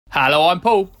Hello, I'm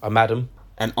Paul. I'm Adam.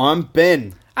 And I'm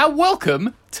Ben. And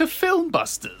welcome to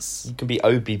Filmbusters. You can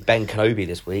be Ben Kenobi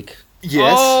this week.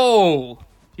 Yes. Oh,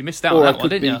 you missed out on that one,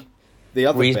 didn't you? The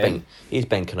other Well, Ben. He's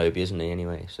Ben Kenobi, isn't he,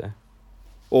 anyway? So.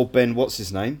 Or Ben, what's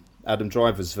his name? Adam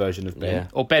Driver's version of Ben. Yeah.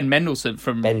 Or Ben Mendelsohn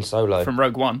from Ben Solo. from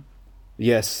Rogue One.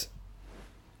 Yes.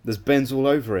 There's Bens all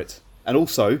over it. And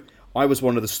also, I was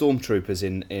one of the stormtroopers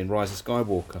in Rise of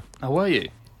Skywalker. Oh, were you?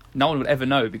 No one would ever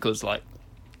know because, like,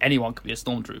 anyone could be a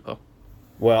stormtrooper.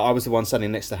 Well, I was the one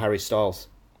standing next to Harry Styles.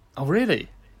 Oh, really?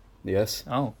 Yes.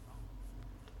 Oh.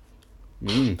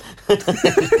 Filmbusters.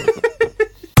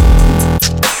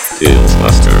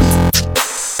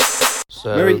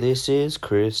 So this is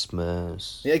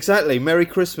Christmas. Yeah, exactly. Merry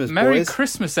Christmas, Merry boys.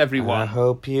 Christmas, I everyone.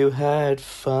 hope you had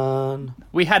fun.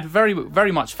 We had very,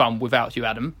 very much fun without you,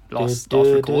 Adam, last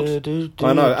record.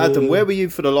 I know. Adam, where were you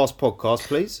for the last podcast,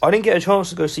 please? I didn't get a chance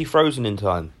to go see Frozen in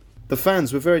time. The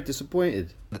fans were very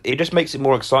disappointed. It just makes it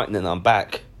more exciting that I'm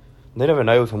back. They never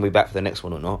know if I'm going to be back for the next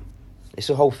one or not. It's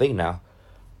a whole thing now.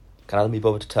 Can Adam be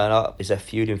bothered to turn up? Is there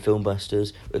feud in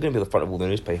Filmbusters? We're going to be at the front of all the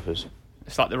newspapers.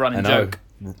 It's like the running I know. joke.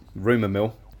 Rumour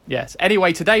mill. Yes.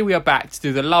 Anyway, today we are back to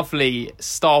do the lovely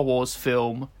Star Wars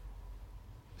film,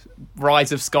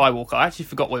 Rise of Skywalker. I actually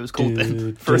forgot what it was called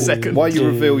then for a second. Why you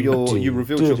revealed your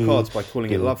cards by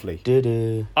calling it lovely?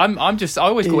 I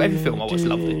always call every film I watch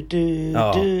lovely.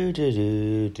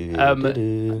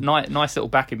 Nice little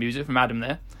backing music from Adam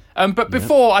there. But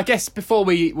before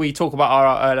we talk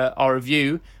about our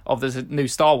review of the new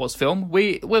Star Wars film,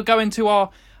 we'll go into our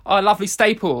lovely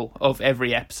staple of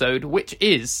every episode, which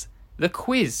is the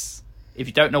quiz. If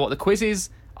you don't know what the quiz is,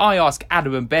 I ask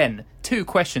Adam and Ben 2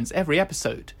 questions every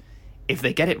episode. If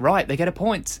they get it right, they get a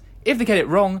point. If they get it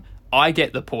wrong, I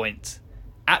get the point.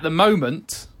 At the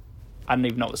moment, I don't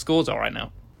even know what the scores are right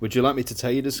now. Would you like me to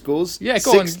tell you the scores? Yeah,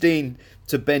 go on. 16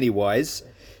 to Pennywise,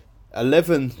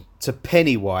 11 to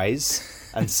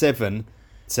Pennywise, and 7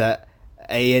 to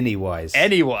Anywise.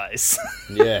 Anyways.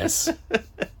 Yes.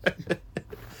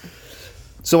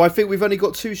 So I think we've only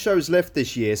got 2 shows left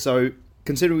this year, so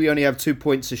considering we only have 2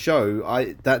 points a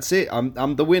show, that's it.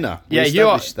 I'm the winner. We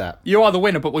established that. You are the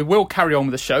winner, but we will carry on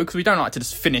with the show because we don't like to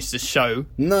just finish the show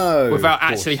without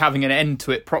actually having an end to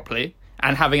it properly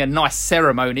and having a nice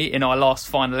ceremony in our last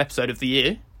final episode of the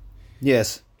year.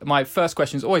 Yes. My first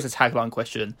question is always a tagline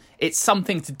question. It's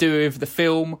something to do with the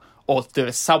film or to do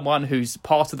with someone who's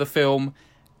part of the film,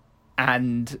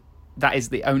 and that is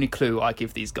the only clue I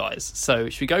give these guys. So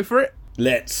should we go for it?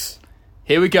 Let's.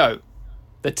 Here we go.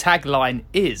 The tagline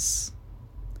is: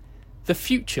 the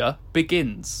future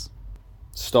begins.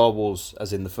 Star Wars,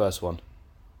 as in the first one.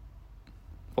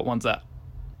 What one's that?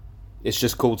 It's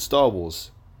just called Star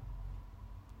Wars.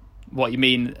 What, you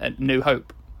mean New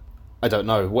Hope? I don't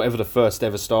know. Whatever the first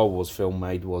ever Star Wars film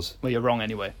made was. Well, you're wrong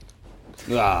anyway.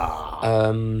 Is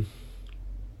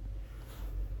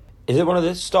it one of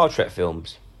the Star Trek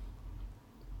films?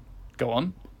 Go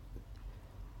on.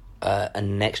 A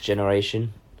Next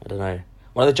Generation? I don't know.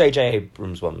 One of the J.J.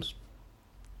 Abrams ones.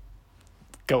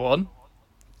 Go on.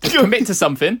 Just commit to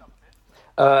something.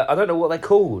 I don't know what they're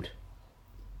called.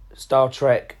 Star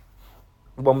Trek.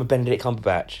 The one with Benedict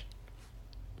Cumberbatch.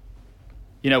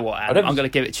 You know what, Adam? I'm going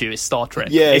to give it to you. It's Star Trek.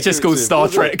 Yeah, it's just called Star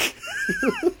Trek.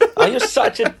 Oh, you're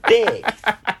such a dick.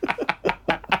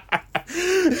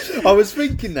 I was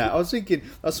thinking,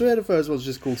 I swear the first one's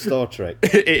just called Star Trek.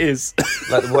 It is.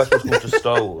 Like the worst was called just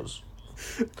Star Wars.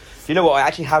 You know what? I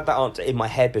actually had that answer in my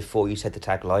head before you said the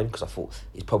tagline because I thought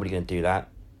he's probably going to do that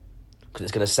because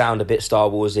it's going to sound a bit Star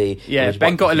Warsy. Yeah,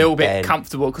 Ben got a little bit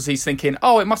comfortable because he's thinking,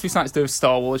 "Oh, it must be something to do with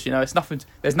Star Wars." You know, it's nothing.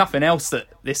 There's nothing else that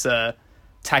this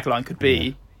tagline could be.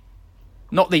 Yeah.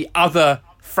 Not the other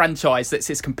franchise that's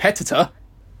its competitor.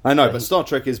 I know, but Star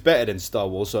Trek is better than Star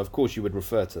Wars, so of course you would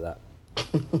refer to that.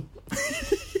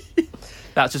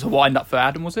 That's just a wind-up for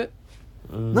Adam, was it?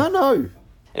 No.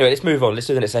 Anyway, let's move on. Let's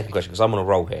do the next second question because I'm on a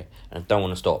roll here and I don't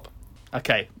want to stop.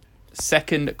 Okay,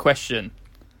 second question.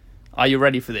 Are you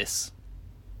ready for this?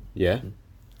 Yeah.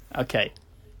 Okay.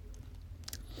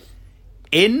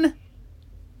 In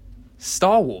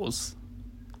Star Wars,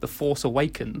 The Force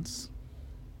Awakens...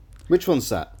 Which one's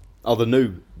that? Oh,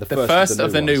 the first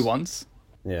of the new ones.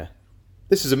 Yeah.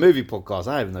 This is a movie podcast.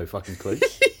 I have no fucking clue.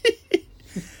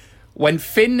 When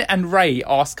Finn and Rey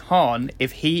ask Han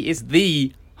if he is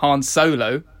the Han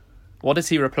Solo, what does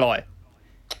he reply?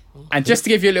 And just to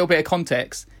give you a little bit of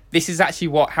context, this is actually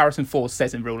what Harrison Ford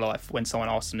says in real life when someone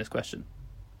asks him this question.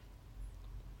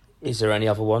 Is there any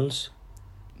other ones?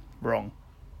 Wrong.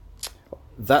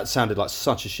 That sounded like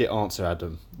such a shit answer,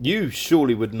 Adam. You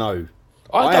surely would know.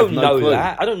 I don't know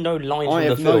that. I don't know lines from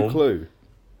the film.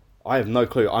 I have no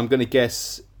clue. I'm going to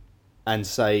guess and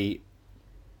say,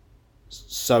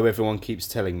 "So everyone keeps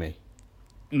telling me."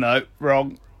 No,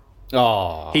 wrong.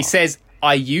 Oh, He says,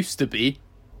 "I used to be."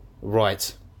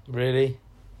 right. Really?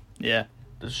 Yeah.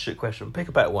 That's a shit question. Pick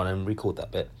a better one and record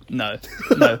that bit. No.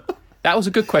 That was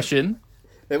a good question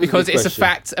That was a because good it's a question.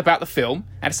 fact about the film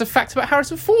and it's a fact about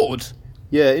Harrison Ford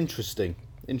Yeah, interesting.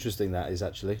 Interesting that is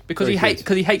actually because Very he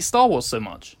good. hates Star Wars so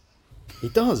much. He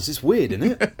does. It's weird,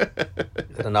 isn't it?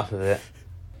 Had enough of it.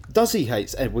 Does he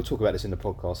hate? Ed, we'll talk about this in the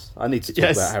podcast. I need to talk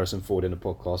Yes. about Harrison Ford in the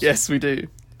podcast. Yes, we do.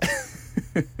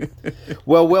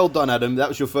 Well done, Adam. That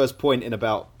was your first point in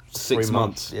about 6 3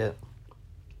 months. Yeah.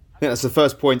 Yeah, that's the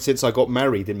first point since I got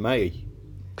married in May.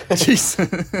 Jeez.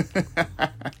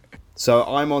 So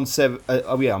I'm on 7.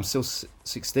 I'm still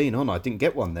 16 on. I didn't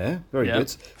get one there. Very Yeah.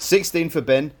 good. 16 for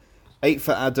Ben, 8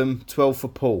 for Adam, 12 for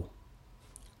Paul.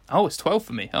 Oh, it's 12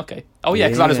 for me. Okay. Oh, yeah,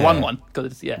 because I just won one.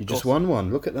 'Cause, yeah, You of just course. won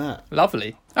one. Look at that.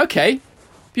 Lovely. Okay.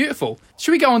 Beautiful.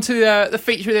 Should we go on to the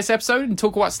feature of this episode and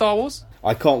talk about Star Wars?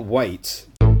 I can't wait.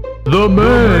 The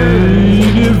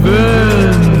main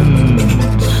event.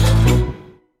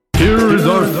 Here is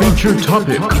our feature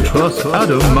topic, plus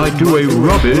Adam might do a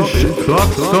rubbish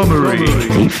plot summary.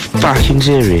 Are you fucking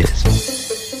serious?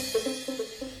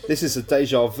 This is a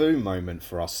deja vu moment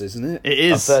for us, isn't it?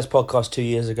 It Our is. first podcast 2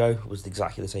 years ago was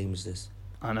exactly the same as this.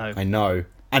 I know. I know.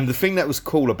 And the thing that was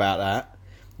cool about that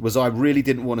was I really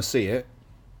didn't want to see it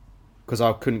because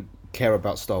I couldn't care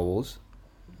about Star Wars.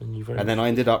 And then I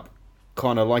ended up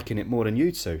kind of liking it more than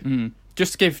you two.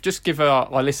 Just give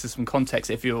our listeners some context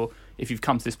if you've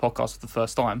come to this podcast for the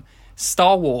first time.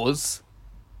 Star Wars.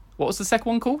 What was the second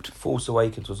one called? Force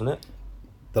Awakens, wasn't it?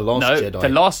 The Last No, Jedi. The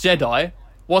Last Jedi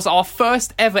was our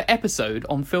first ever episode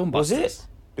on Filmbusters. Was it?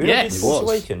 We Yes. did It Force was.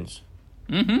 Awakens.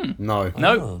 No.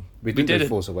 No. Oh. We didn't do didn't.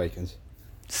 Force Awakens.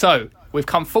 So we've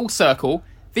come full circle.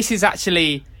 This is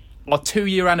actually our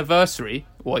 2-year anniversary.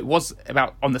 Well, it was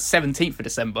about on the 17th of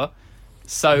December.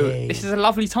 So Yay. this is a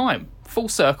lovely time. Full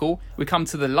circle. We come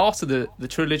to the last of the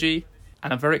trilogy,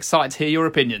 and I'm very excited to hear your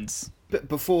opinions. But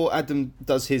before Adam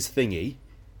does his thingy,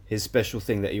 his special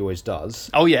thing that he always does,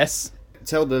 Oh yes.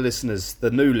 tell the listeners,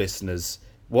 the new listeners,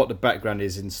 what the background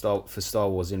is for Star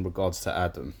Wars in regards to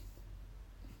Adam.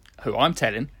 Who I'm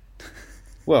telling.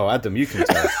 Well, Adam, you can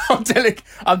tell.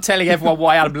 I'm telling everyone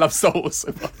why Adam loves Star Wars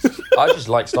so much. I just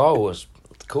like Star Wars.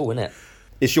 It's cool, isn't it?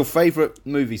 It's your favourite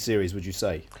movie series, would you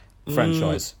say?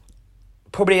 Franchise.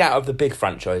 Probably out of the big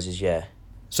franchises, yeah.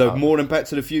 So more than Back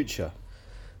to the Future.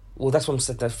 Well, that's what I'm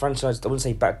saying. The franchise, I wouldn't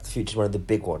say Back to the Future is one of the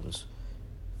big ones.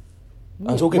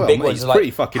 I'm talking well, big mate, ones it's like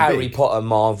pretty fucking Harry big. Potter,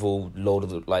 Marvel, Lord of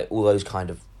the... Like, all those kind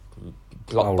of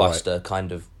blockbuster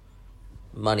kind of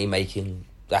money-making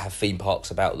that have theme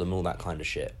parks about them, all that kind of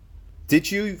shit.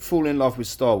 Did you fall in love with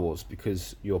Star Wars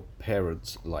because your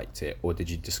parents liked it, or did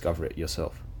you discover it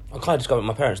yourself? I kind of discovered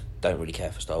my parents don't really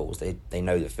care for Star Wars. They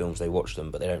know the films, they watch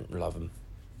them, but they don't love them.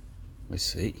 I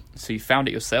see. So you found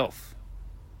it yourself.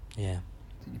 Yeah.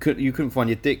 You couldn't find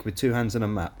your dick with 2 hands and a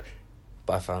map.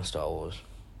 But I found Star Wars.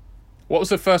 What was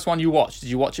the first one you watched? Did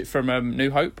you watch it from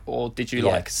New Hope, or did you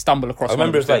Yeah. stumble across? I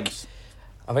remember one of it was like... films?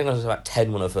 I think I was about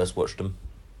 10 when I first watched them.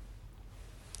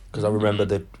 Because I remember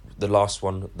the last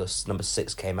one, number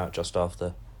 6 came out just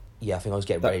after. Yeah, I think I was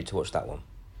getting ready to watch that one.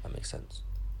 That makes sense.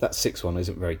 That 6th one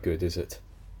isn't very good, is it?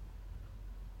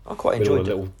 I quite With all the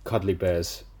enjoyed it. little cuddly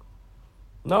bears.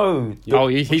 No. Oh,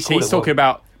 he's talking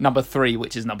about number 3,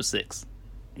 which is number 6.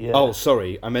 Yeah. Oh,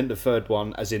 sorry. I meant the 3rd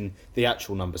one, as in the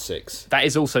actual number 6. That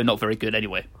is also not very good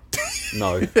anyway.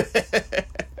 No.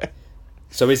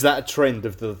 So is that a trend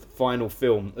of the final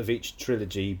film of each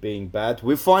trilogy being bad?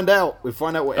 We'll find out. We'll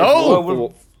find out what Oh! everyone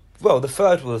thought. Well, the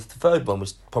third one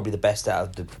was probably the best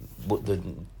out of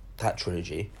that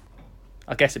trilogy.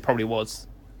 I guess it probably was.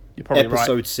 You're probably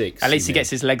Episode right. 6. At least he you mean. gets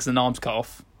his legs and arms cut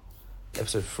off.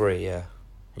 Episode 3, yeah.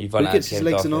 Who gets his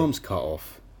legs and arms cut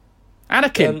off?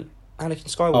 Anakin. Anakin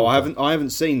Skywalker. Oh, I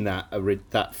haven't seen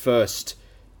that first,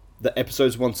 the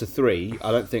episodes 1 to 3.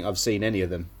 I don't think I've seen any of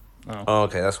them. Oh,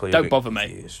 okay, that's why you're Don't a bit bother me.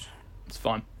 confused. It's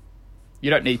fine.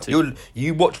 You don't need to.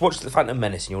 You watch The Phantom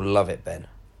Menace and you'll love it, Ben.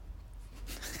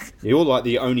 You're like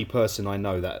the only person I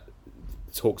know that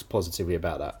talks positively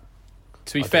about that.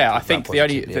 To be I fair, don't I think think that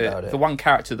the positively about it. one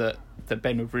character that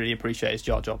Ben would really appreciate is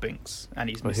Jar Jar Binks, and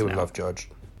he's He missing would out. love Judge.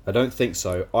 I don't think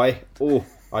so. I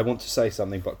want to say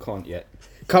something but can't yet.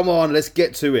 Come on, let's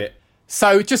get to it.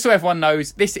 So, just so everyone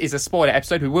knows, this is a spoiler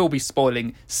episode. We will be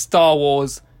spoiling Star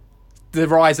Wars: The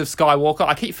Rise of Skywalker.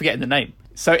 I keep forgetting the name.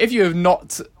 So, if you have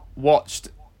not watched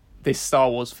this Star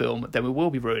Wars film, then we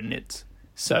will be ruining it.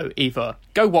 So, either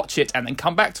go watch it and then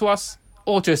come back to us,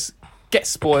 or just get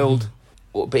spoiled.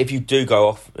 But if you do go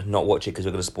off and not watch it because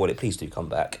we're going to spoil it, please do come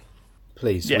back.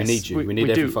 Please, Yes, we need you. we- We need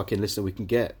we every do. fucking listener we can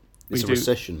get. It's We a do.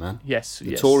 recession, man. Yes,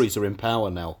 The yes. Tories are in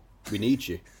power now. We need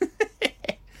you.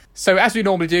 So, as we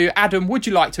normally do, Adam, would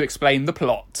you like to explain the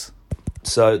plot?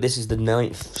 So this is the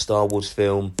 9th Star Wars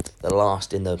film, the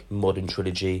last in the modern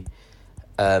trilogy.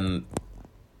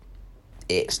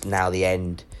 It's now the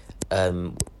end.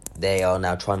 They are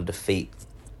now trying to defeat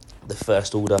the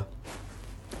First Order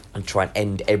and try and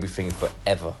end everything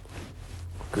forever.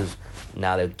 Because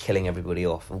now they're killing everybody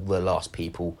off, all the last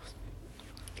people,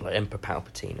 like Emperor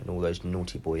Palpatine and all those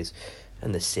naughty boys,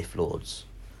 and the Sith Lords.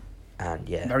 And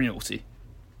yeah, Very naughty.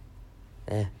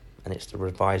 yeah. And it's the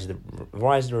rise of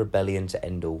the rebellion to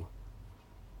end all.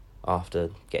 After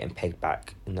getting pegged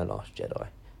back in The Last Jedi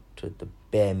to the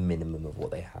bare minimum of what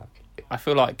they have. I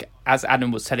feel like as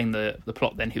Adam was telling the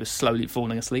plot, then he was slowly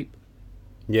falling asleep.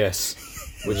 Yes.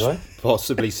 Which Was I?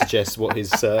 possibly suggests what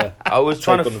his I was take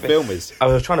trying on to the film is. I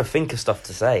was trying to think of stuff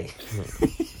to say.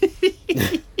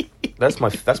 That's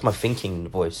my thinking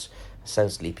voice. I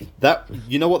sound sleepy. That,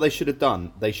 you know what they should have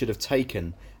done? They should have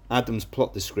taken Adam's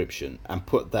plot description and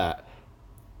put that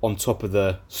on top of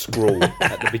the scroll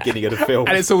at the beginning of the film.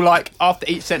 And it's all like, after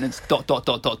each sentence, ...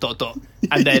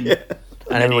 And then...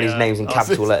 And everybody's Yeah. names in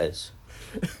capital letters.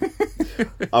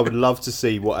 I would love to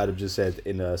see what Adam just said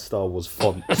in a Star Wars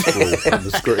font scroll on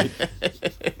the screen.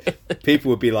 People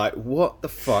would be like, what the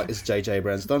fuck has J.J.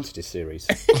 Abrams done to this series?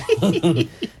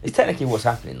 It's technically what's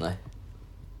happening though.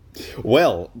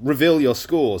 Well, reveal your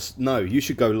scores. No, you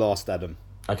should go last, Adam.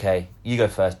 Okay, you go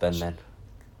first, Ben. Then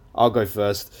I'll go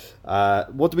first.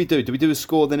 What do we do? Do we do a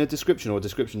score, then a description, or a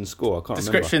description and score? I can't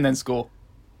Description, then score.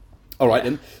 All right,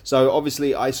 then. So,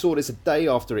 obviously, I saw this a day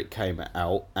after it came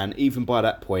out, and even by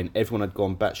that point, everyone had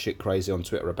gone batshit crazy on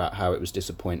Twitter about how it was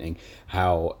disappointing,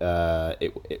 how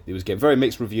it was getting very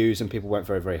mixed reviews, and people weren't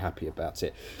very, very happy about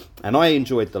it. And I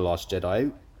enjoyed The Last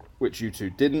Jedi, which you two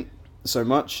didn't so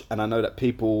much, and I know that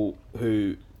people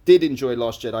who did enjoy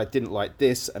Last Jedi didn't like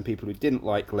this, and people who didn't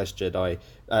like Last Jedi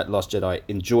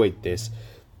enjoyed this.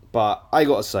 But I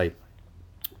gotta say,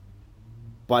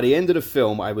 by the end of the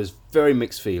film, I was very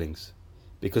mixed feelings.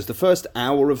 Because the first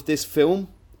hour of this film,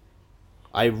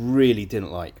 I really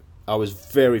didn't like. I was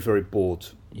very, very bored.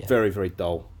 Yeah. Very, very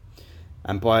dull.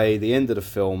 And by the end of the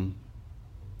film,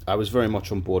 I was very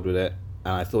much on board with it.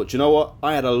 And I thought, you know what?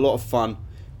 I had a lot of fun.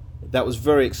 That was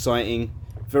very exciting,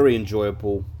 very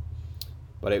enjoyable.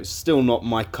 But it was still not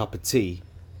my cup of tea.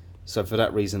 So for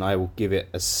that reason, I will give it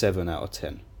a 7 out of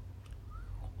 10.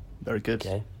 Very good.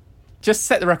 okay. Just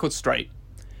set the record straight.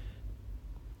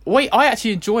 Wait, I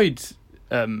actually enjoyed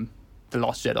The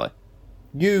Last Jedi.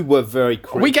 You were very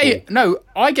critical.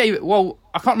 I gave it. Well,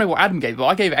 I can't remember what Adam gave, but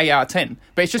I gave it 8 out of 10.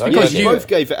 But it's just Oh, because Yeah, you you both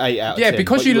gave it 8 out of 10.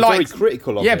 because but you were liked very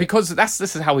critical of it. Yeah, because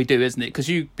this is how we do, isn't it? Because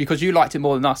you liked it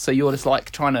more than us, so you're just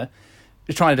like trying to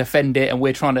defend it, and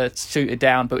we're trying to shoot it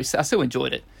down. But I still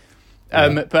enjoyed it.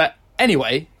 But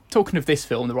anyway, talking of this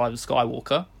film, The Rise of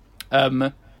Skywalker,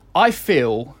 I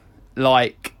feel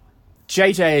like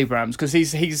J.J. Abrams, because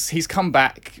he's come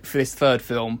back for this third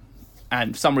film,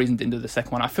 and for some reason didn't do the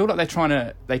second one. I feel like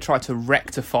they try to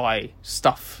rectify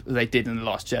stuff they did in The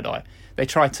Last Jedi. They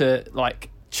try to like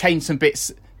change some bits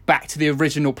back to the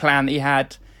original plan that he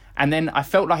had, and then I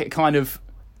felt like it kind of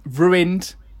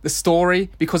ruined the story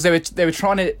because they were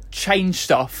trying to change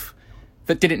stuff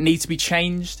that didn't need to be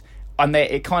changed, and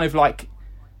it kind of like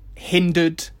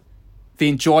hindered the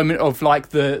enjoyment of like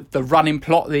the running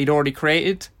plot that he'd already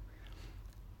created.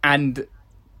 And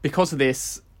because of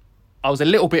this, I was a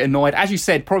little bit annoyed. As you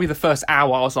said, probably the first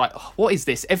hour, I was like, oh, what is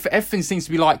this? Everything seems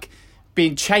to be like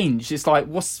being changed. It's like,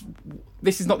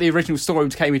 this is not the original story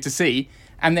we came here to see.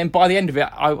 And then by the end of it,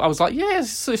 I was like, yeah,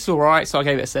 it's all right. So I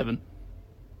gave it a 7.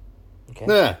 Okay.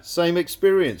 Yeah, same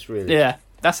experience, really. Yeah,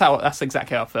 that's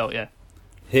exactly how I felt, yeah.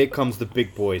 Here comes the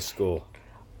big boy score.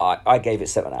 I gave it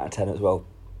 7 out of 10 as well.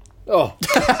 Oh,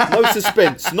 no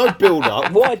suspense, no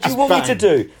build-up. What do you Just want me to bang.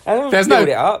 do? I don't There's build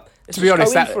no- it up. Let's To be just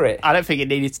honest, go in for it. I don't think it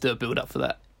needed to do a build-up for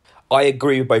that. I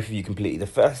agree with both of you completely. The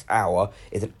first hour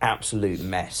is an absolute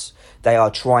mess. They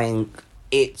are trying...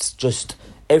 It's just...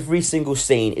 Every single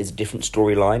scene is a different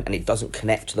storyline, and it doesn't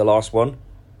connect to the last one.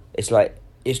 It's like...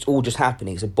 It's all just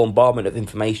happening. It's a bombardment of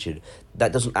information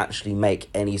that doesn't actually make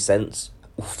any sense,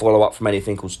 or follow up from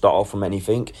anything, or start off from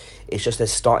anything. It's just they're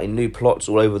starting new plots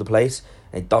all over the place,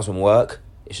 and it doesn't work.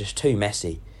 It's just too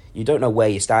messy. You don't know where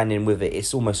you're standing with it.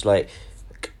 It's almost like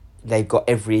they've got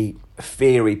every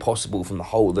theory possible from the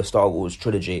whole of the Star Wars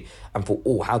trilogy and thought,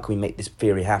 oh, how can we make this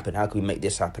theory happen? How can we make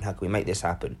this happen? How can we make this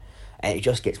happen? And it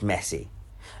just gets messy.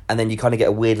 And then you kind of get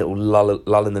a weird little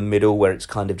lull in the middle where it's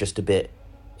kind of just a bit...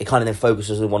 It kind of then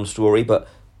focuses on one story, but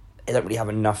they don't really have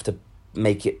enough to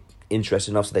make it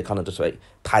interesting enough, so they're kind of just like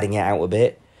padding it out a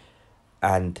bit.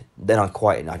 And then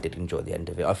I did enjoy the end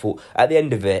of it. I thought at the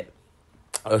end of it,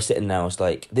 I was sitting there, I was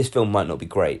like, this film might not be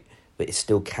great, but it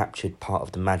still captured part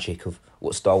of the magic of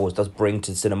what Star Wars does bring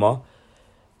to cinema.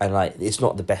 And like, it's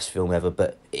not the best film ever,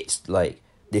 but it's like,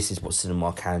 this is what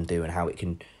cinema can do and how it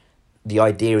can, the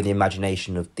idea and the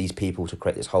imagination of these people to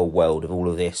create this whole world of all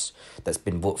of this that's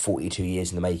been 42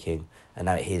 years in the making, and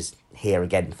now it is here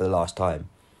again for the last time.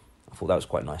 I thought that was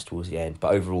quite nice towards the end,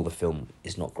 but overall the film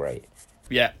is not great.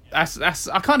 Yeah, that's.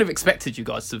 I kind of expected you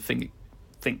guys to think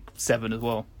 7 as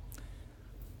well.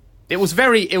 It was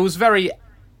very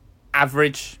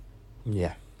average.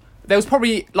 Yeah. There was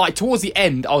probably like towards the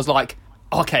end, I was like,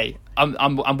 okay,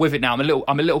 I'm with it now.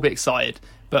 I'm a little bit excited,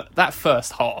 but that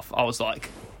first half, I was like,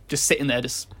 just sitting there,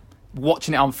 just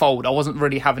watching it unfold. I wasn't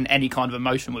really having any kind of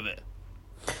emotion with it.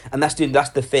 And that's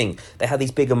the thing. They had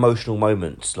these big emotional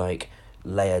moments, like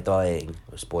Leia dying,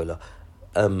 spoiler,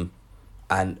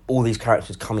 and all these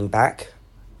characters coming back.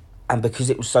 And because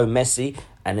it was so messy,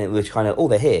 and it was kind of,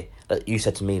 they're here. Like you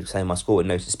said to me, saying my score with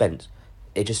no suspense.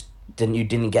 It just you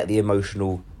didn't get the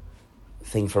emotional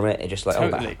thing from it. It just like,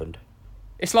 Totally. that happened.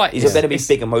 It's like There's going to be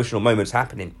big emotional moments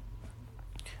happening,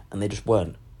 and they just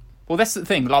weren't. Well, that's the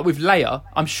thing. Like with Leia,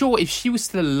 I'm sure if she was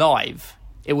still alive,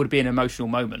 it would be an emotional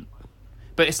moment.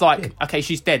 But it's like, okay,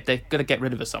 she's dead. They're gonna get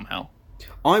rid of her somehow.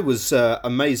 I was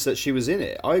amazed that she was in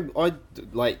it. I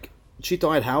like, she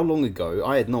died how long ago?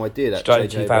 I had no idea that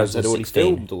J.J. Abrams had already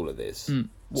filmed all of this.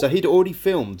 So he'd already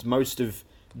filmed most of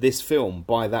this film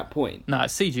by that point. No,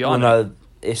 it's CGI. Well, no,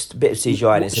 it's a bit of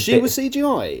CGI. And it's She was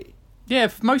CGI. Yeah,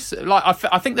 for most, like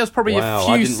I think there's probably Wow, a I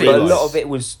few didn't scenes. But a lot of it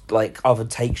was like other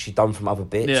takes she'd done from other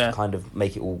bits Yeah. to kind of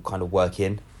make it all kind of work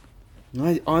in.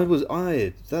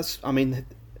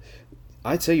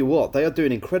 I tell you what, they are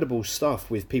doing incredible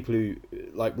stuff with people who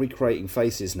like recreating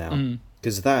faces now.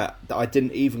 Because that I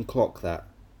didn't even clock that.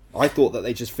 I thought that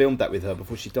they just filmed that with her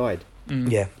before she died.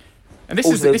 Yeah. And this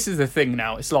Also- is the thing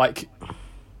now. It's like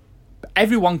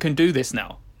everyone can do this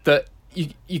now. That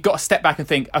you got to step back and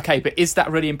think, okay, but is that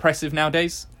really impressive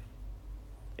nowadays?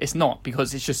 It's not,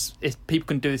 because people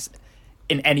can do this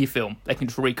in any film. They can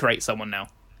just recreate someone now.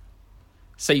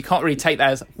 So you can't really take that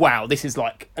as, wow, this is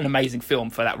like an amazing film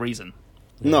for that reason.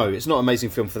 No, it's not an amazing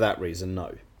film for that reason,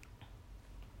 no.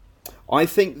 I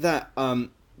think that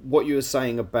what you were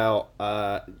saying about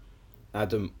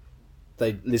Adam,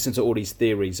 they listen to all these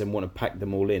theories and want to pack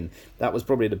them all in. That was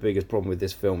probably the biggest problem with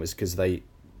this film, is because they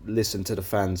listened to the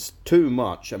fans too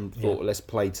much and thought, let's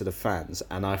play to the fans.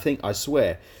 And I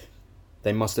swear,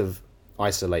 they must have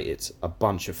isolated a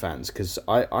bunch of fans, because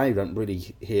I don't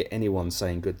really hear anyone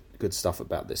saying good stuff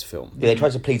about this film. Yeah, they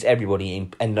tried to please everybody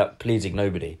and ended up pleasing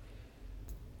nobody.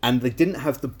 And they didn't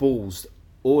have the balls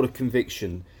or the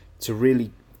conviction to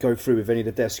really go through with any of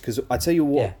the deaths. Because I tell you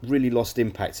what really lost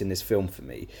impact in this film for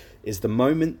me is the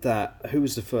moment that, who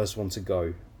was the first one to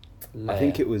go? Leia. I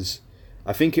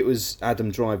think it was Adam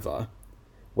Driver,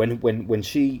 when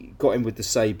she got him with the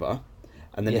saber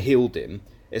and then healed him.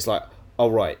 It's like, all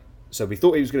right, so we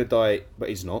thought he was going to die, but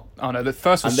he's not. Oh no, the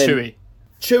first was And then- Chewie.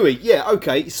 Chewie, yeah,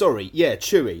 okay, sorry, yeah,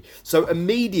 Chewie. So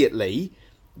immediately,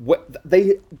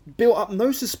 they built up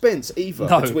no suspense either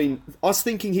between us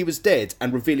thinking he was dead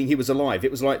and revealing he was alive.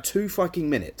 It was like 2 fucking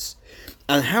minutes.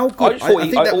 And how good... I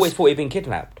always thought he'd been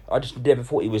kidnapped. I just never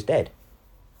thought he was dead.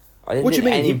 I didn't What do you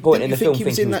mean? at any point in the film he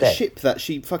was think in he was that dead. ship that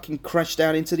she fucking crashed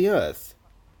down into the earth?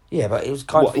 Yeah, but it was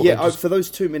kind of... For those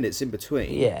 2 minutes in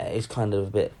between. Yeah, it's kind of a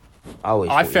bit...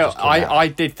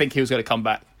 I did think he was going to come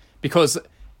back, because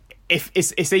if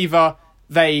it's either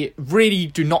they really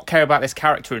do not care about this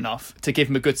character enough to give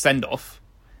him a good send off,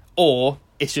 or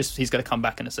it's just he's going to come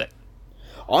back in a sec.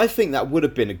 I think that would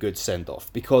have been a good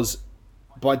send-off, because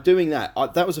by doing that,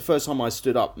 that was the first time I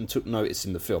stood up and took notice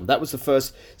in the film. That was the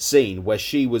first scene where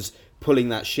she was pulling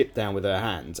that ship down with her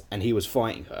hand and he was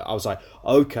fighting her. I was like,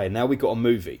 okay, now we got a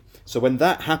movie. So when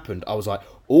that happened, I was like,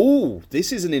 oh,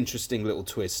 this is an interesting little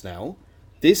twist now.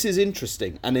 This is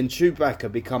interesting. And then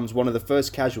Chewbacca becomes one of the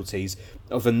first casualties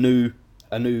of a new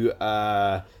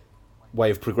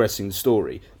way of progressing the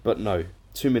story. But no,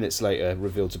 2 minutes later,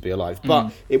 revealed to be alive.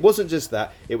 But it wasn't just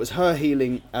that. It was her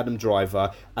healing Adam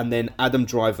Driver, and then Adam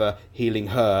Driver healing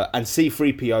her, and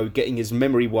C-3PO getting his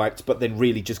memory wiped, but then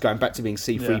really just going back to being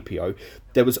C-3PO. Yeah.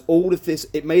 There was all of this.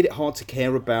 It made it hard to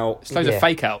care about. It's loads of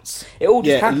fake outs. It all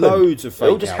just happened. Loads of fake outs.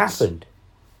 It all just happened.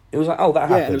 It was like, oh, that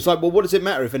happened. Yeah, and it was like, well, what does it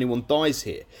matter if anyone dies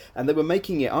here? And they were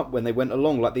making it up when they went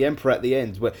along, like the Emperor at the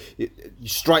end, where you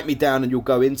strike me down and you'll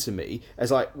go into me.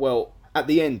 It's like, well, at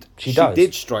the end, she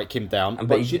did strike him down,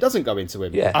 but she doesn't go into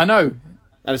him. Yeah. I know.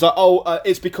 And it's like,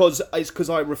 it's because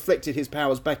I reflected his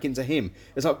powers back into him.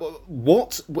 It's like,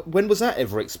 what? When was that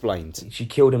ever explained? She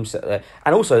killed himself.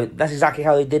 And also, that's exactly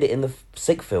how they did it in the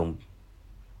Sick film.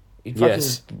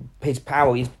 Yes. His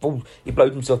power, he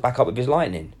blowed himself back up with his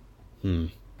lightning.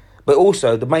 But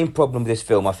also, the main problem with this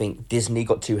film, I think Disney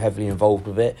got too heavily involved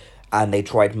with it, and they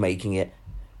tried making it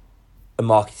a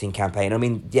marketing campaign. I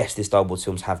mean, yes, the Star Wars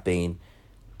films have been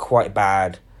quite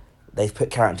bad. They've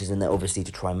put characters in there, obviously,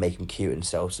 to try and make them cute and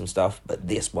sell some stuff, but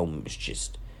this one was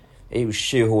just... It was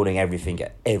shoehorning everything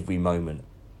at every moment.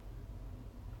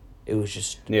 It was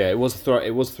just... Yeah, it was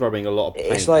throwing a lot of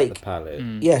paint it's like, at the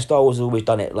palette. Yeah, Star Wars has always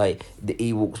done it. Like, the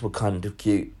Ewoks were kind of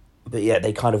cute, but yeah,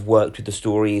 they kind of worked with the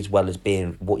story as well as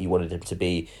being what you wanted them to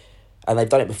be. And they've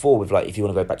done it before with, like, if you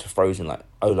want to go back to Frozen, like,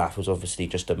 Olaf was obviously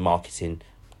just a marketing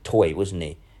toy, wasn't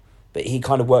he? But he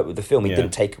kind of worked with the film. He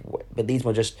didn't take... But these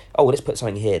were just, let's put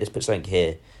something here, let's put something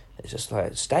here. It's just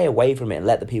like, stay away from it and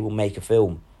let the people make a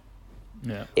film.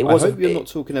 Yeah. I hope you're not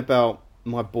talking about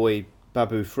my boy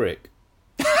Babu Frick.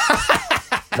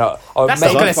 No, that's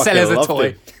not going to sell as a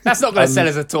toy. That's not going to sell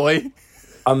as a toy.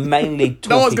 I'm mainly talking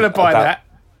no one's going to buy about that.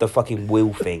 The fucking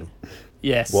wheel thing.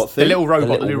 Yes. What thing? The little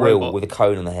robot. The little wheel robot with a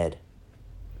cone on the head.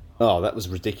 Oh, that was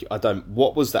ridiculous.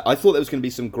 What was that? I thought there was going to be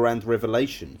some grand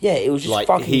revelation. Yeah, it was just like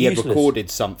fucking he useless. had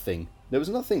recorded something. There was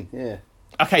nothing, yeah.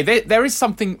 Okay, there is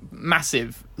something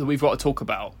massive that we've got to talk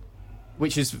about,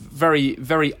 which is very,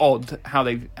 very odd how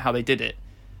they did it.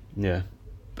 Yeah.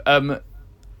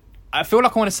 I feel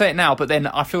like I want to say it now, but then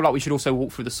I feel like we should also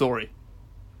walk through the story.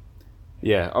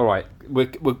 Yeah, all right.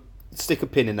 We'll stick a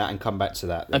pin in that and come back to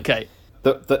that. Then. Okay.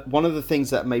 One of the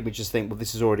things that made me just think, well,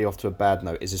 this is already off to a bad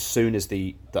note, is as soon as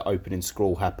the opening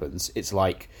scroll happens, it's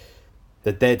like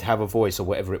the dead have a voice or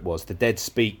whatever it was. The dead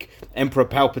speak. Emperor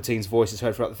Palpatine's voice is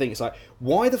heard throughout the thing. It's like,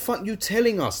 why the fuck are you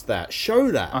telling us that? Show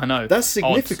that. I know. That's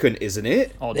significant, isn't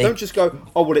it? Odd. Don't just go,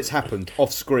 oh, well, it's happened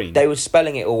off screen. They were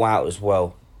spelling it all out as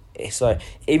well. It's like,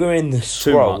 even in the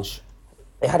scroll, Too much.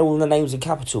 it had all the names in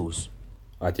capitals.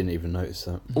 I didn't even notice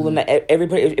that. All the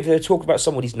everybody, if they were talking about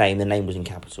somebody's name, the name was in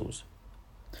capitals.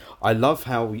 I love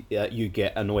how you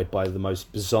get annoyed by the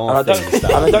most bizarre things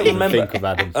that and I don't you remember. think of,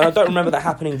 Adam. And I don't remember that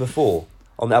happening before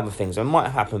on the other things. It might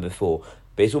have happened before,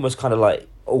 but it's almost kind of like,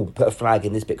 put a flag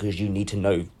in this bit because you need to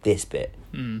know this bit.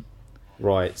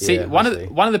 Right. See, yeah, one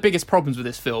of the biggest problems with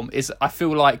this film is I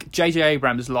feel like J.J.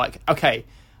 Abrams is like, okay,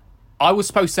 I was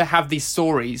supposed to have these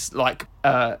stories like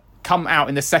come out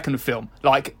in the second film.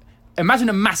 Like, imagine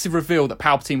a massive reveal that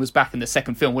Palpatine was back in the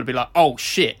second film would be like, oh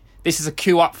shit, this is a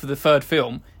queue up for the third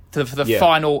film for the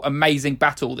final amazing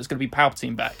battle that's going to be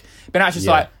Palpatine back. But now it's just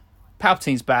like,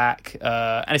 Palpatine's back,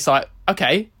 and it's like,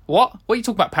 okay, what are you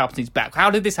talking about? Palpatine's back? How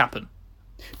did this happen?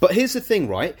 But here's the thing,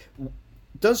 right?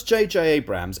 Does J.J.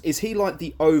 Abrams, is he like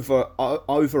the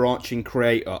overarching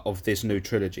creator of this new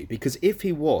trilogy? Because if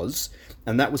he was,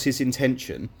 and that was his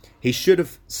intention, he should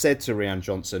have said to Rian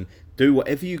Johnson, do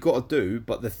whatever you got to do,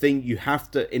 but the thing you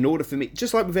have to, in order for me,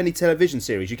 just like with any television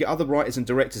series, you get other writers and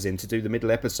directors in to do the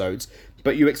middle episodes,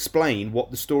 but you explain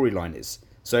what the storyline is.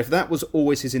 So if that was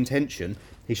always his intention,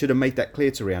 he should have made that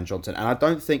clear to Rian Johnson. And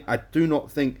I do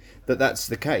not think that that's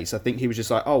the case. I think he was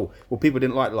just like, oh, well, people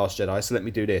didn't like The Last Jedi, so let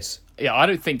me do this. Yeah, I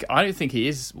don't think he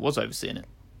was overseeing it.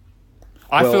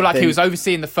 I feel like he was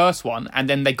overseeing the first one, and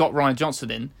then they got Rian Johnson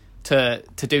in to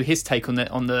do his take on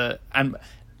the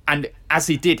and as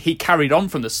he did, he carried on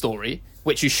from the story,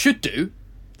 which you should do,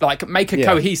 like make a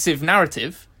cohesive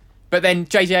narrative. But then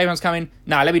J.J. Abrams come in,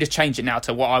 let me just change it now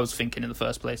to what I was thinking in the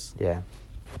first place. Yeah,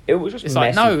 it was just. It's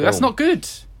like, no, that's not good.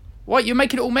 What, you're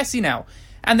making it all messy now?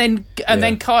 And then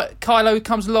Kylo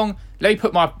comes along. Let me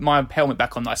put my helmet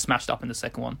back on that I smashed up in the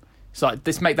second one. It's like,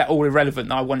 this make that all irrelevant.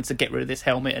 And I wanted to get rid of this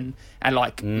helmet and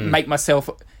make myself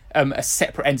a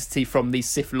separate entity from these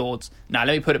Sith Lords. Let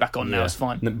me put it back on now. It's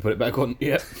fine. Let me put it back on.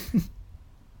 Yeah.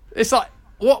 It's like,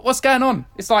 what's going on?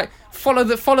 It's like, follow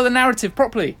the narrative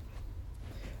properly.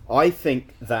 I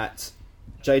think that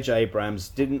J.J. Abrams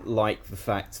didn't like the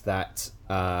fact that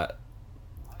I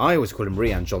always call him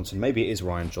Rian Johnson. Maybe it is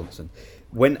Rian Johnson.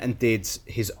 Went and did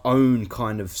his own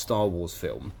kind of Star Wars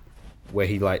film, where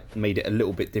he like made it a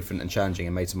little bit different and challenging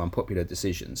and made some unpopular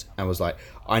decisions, and was like,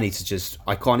 I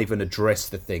can't even address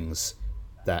the things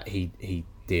that he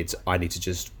did. I need to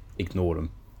just ignore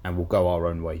them, and we'll go our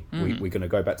own way. We're going to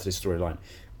go back to this storyline.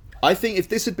 I think if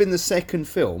this had been the second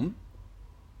film,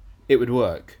 it would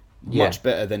work much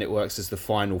better than it works as the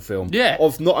final film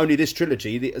of not only this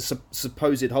trilogy, the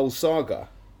supposed whole saga.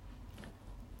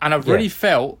 And I've really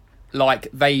felt like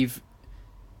they've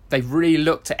really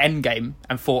looked at Endgame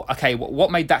and thought, okay, what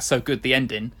made that so good, the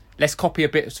ending? Let's copy a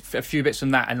few bits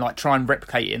from that and like try and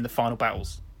replicate it in the final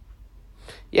battles.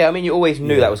 Yeah, I mean, you always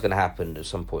knew that was going to happen at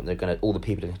some point. All the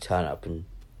people are going to turn up and.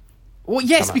 Well,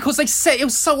 yes, because they said it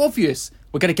was so obvious.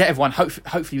 We're going to get everyone.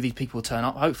 Hopefully, these people will turn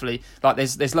up. Hopefully, like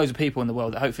there's loads of people in the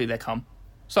world that hopefully they come.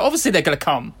 So obviously they're going to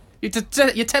come.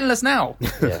 You're telling us now.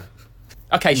 Yeah.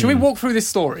 Okay, should we walk through this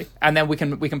story and then we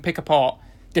can pick apart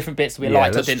different bits we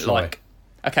liked or didn't like?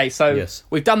 Okay, so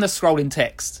we've done the scrolling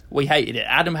text. We hated it.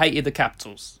 Adam hated the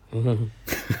capitals.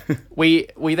 we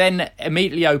then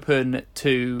immediately open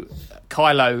to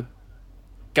Kylo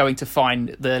going to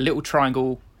find the little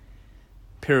triangle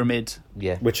pyramid.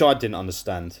 Yeah. Which I didn't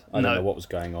understand. I don't know what was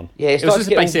going on. Yeah, it was starts just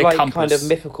to get basically all, a compass. kind of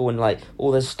mythical and like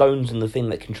all the stones and the thing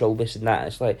that control this and that.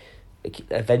 It's like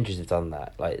Avengers have done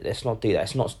that. Like, let's not do that.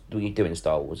 It's not what you do in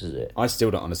Star Wars, is it? I still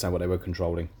don't understand what they were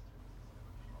controlling.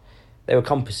 They were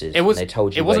compasses. It was. And they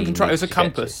told you it wasn't where you control. It was a needed to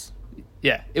get compass.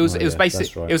 Yeah, it was. Oh, it was yeah, basically.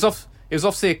 that's right. It was off. It was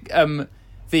obviously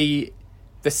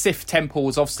the Sith temple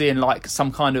was obviously in like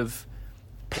some kind of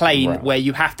plane where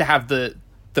you have to have the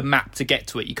map to get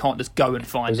to it. You can't just go and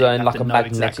find It was it. You in have like to a know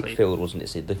magnetic exactly. field, wasn't it?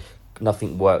 So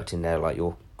nothing worked in there, like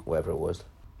whatever it was.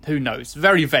 Who knows?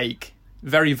 Very vague.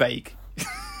 Very vague.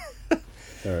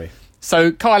 Very.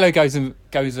 So Kylo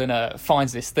goes and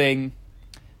finds this thing.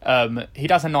 He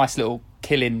does a nice little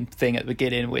killing thing at the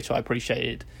beginning, which I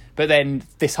appreciated. But then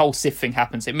this whole Sith thing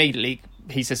happens immediately.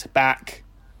 He's just back.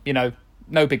 You know,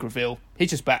 no big reveal. He's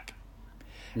just back.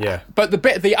 Yeah. But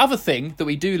the other thing that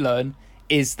we do learn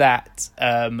is that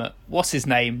what's his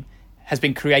name has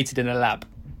been created in a lab.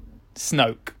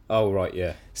 Snoke. Oh right,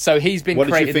 yeah. So he's been What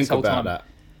did you created think this whole about time. that?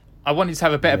 I wanted to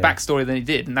have a better backstory than he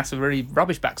did, and that's a really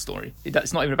rubbish backstory.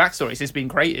 It's not even a backstory; it's just been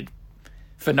created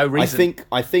for no reason.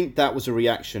 I think that was a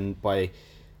reaction by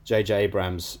J.J.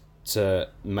 Abrams to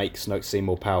make Snoke seem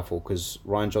more powerful, because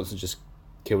Rian Johnson just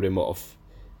killed him off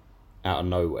out of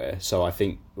nowhere. So I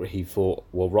think he thought,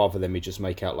 well, rather than me just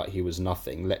make out like he was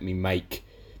nothing, let me make...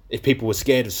 If people were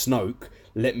scared of Snoke,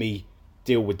 let me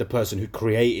deal with the person who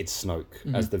created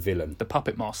Snoke as the villain. The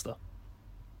puppet master.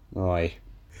 Aye.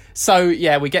 So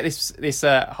yeah, we get this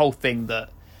whole thing that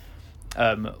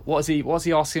what is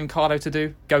he asking Kylo to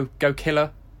do? Go kill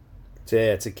her.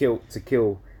 To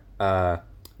kill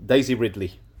Daisy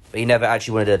Ridley. But he never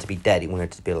actually wanted her to be dead. He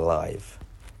wanted her to be alive.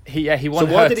 He So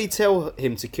wanted why her did he tell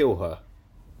him to kill her?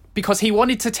 because he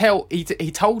wanted to tell he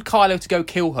told Kylo to go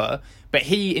kill her, but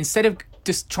he, instead of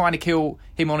just trying to kill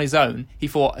him on his own, he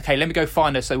thought, okay, let me go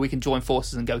find her so we can join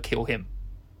forces and go kill him.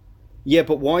 Yeah,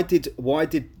 but why did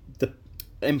the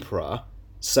Emperor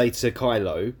say to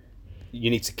Kylo, you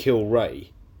need to kill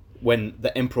Rey, when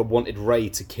the Emperor wanted Rey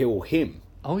to kill him?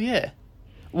 Oh yeah.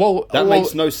 Well, That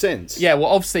makes no sense. Yeah, well,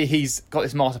 obviously he's got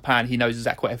this master plan. He knows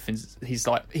exactly what everything's.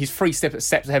 He's 3 steps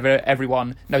ahead of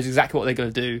everyone. Knows exactly what they're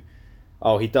going to do.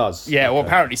 Oh, he does. Yeah, well, Okay.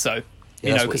 apparently so. Yeah, You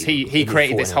know, that's what because he he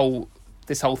created this thought,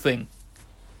 whole thing.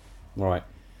 Right.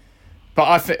 But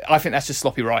I think that's just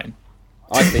sloppy writing.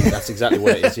 I think that's exactly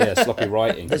what it is. Yeah, sloppy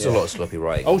writing. There's yeah. a lot of sloppy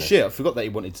writing. Oh in this. shit! I forgot that he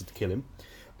wanted to kill him.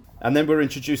 And then we're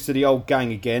introduced to the old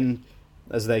gang again,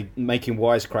 as they making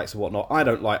wisecracks and whatnot. I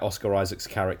don't like Oscar Isaac's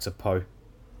character Poe.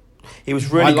 He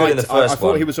was really good in the first I thought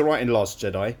one. he was alright in Last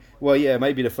Jedi. Well, yeah,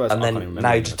 maybe the first. And I can't then even remember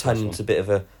now he the just first turned one. into a bit of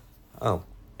a... Oh.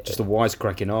 Just a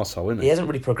wisecracking arsehole, isn't He he? hasn't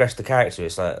really progressed the character.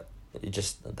 It's like,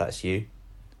 that's you.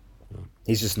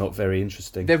 He's just not very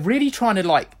interesting. They're really trying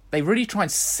to they really try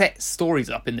and set stories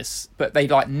up in this, but they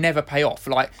never pay off.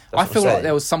 Like, I what feel I'm like saying.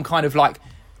 there was some kind of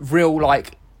real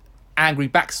angry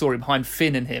backstory behind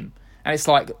Finn and him, and it's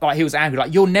like he was angry,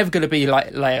 like, you're never going to be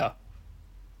like Leia.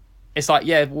 It's like,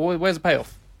 yeah, well, where's the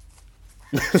payoff?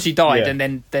 She died, Yeah.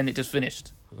 and then it just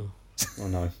finished. Oh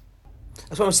no.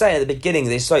 That's what I'm saying at the beginning.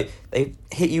 They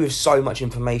hit you with so much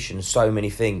information, so many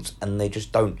things, and they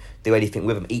just don't do anything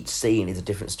with them. Each scene is a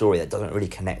different story that doesn't really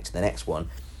connect to the next one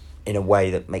in a way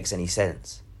that makes any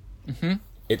sense. Mm-hmm.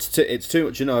 It's too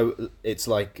much. You know, it's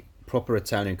like proper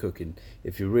Italian cooking.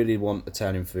 If you really want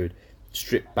Italian food,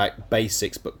 strip back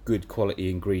basics but good quality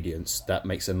ingredients. That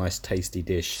makes a nice, tasty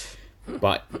dish.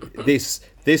 But this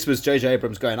was J.J.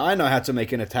 Abrams going, I know how to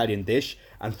make an Italian dish,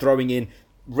 and throwing in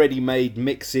ready-made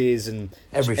mixes and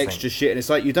Everything. extra shit. And it's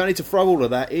like, you don't need to throw all of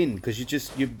that in, because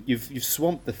you've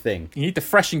swamped the thing. You need the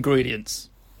fresh ingredients.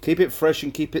 Keep it fresh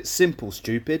and keep it simple,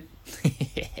 stupid.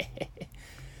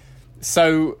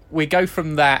 So we go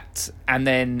from that, and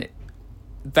then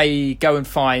they go and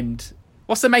find,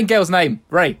 what's the main girl's name?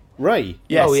 Rey. Rey.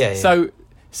 Yes. Oh, yeah, yeah.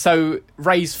 So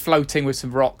Rey's floating with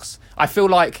some rocks. I feel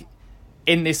like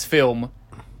in this film,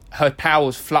 her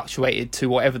powers fluctuated to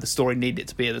whatever the story needed it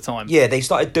to be at the time. Yeah, they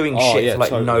started doing Oh, shit yeah,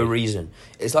 for no totally. reason.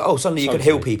 It's like, oh, suddenly you could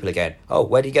heal Totally. people again. Oh,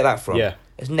 where do you get that from? Yeah.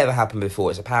 It's never happened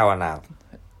before. It's a power now.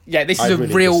 Yeah, this I is a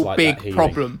really real dislike that big healing.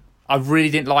 problem I really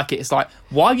didn't like it. It's like,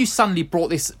 why you suddenly brought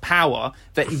this power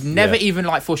that you've never even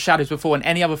like foreshadowed before in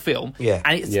any other film? Yeah.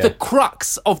 And it's the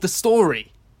crux of the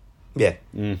story. Yeah.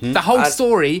 The whole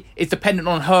story is dependent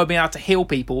on her being able to heal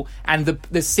people and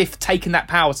the Sith taking that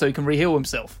power so he can re-heal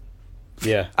himself.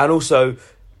 Yeah. And also,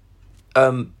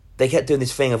 they kept doing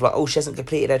this thing of like, oh, she hasn't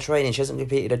completed her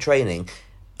training,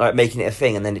 like making it a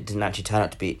thing, and then it didn't actually turn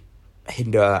out to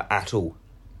hinder her at all.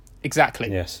 Exactly.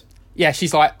 Yes. Yeah,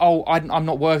 she's like, oh, I'm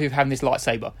not worthy of having this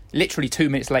lightsaber. Literally 2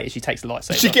 minutes later, she takes the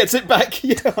lightsaber. She gets it back.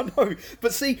 Yeah, I know.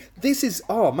 But see, this is...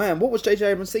 Oh, man, what was J.J.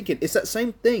 Abrams thinking? It's that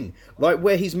same thing. Like,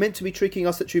 where he's meant to be tricking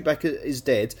us that Chewbacca is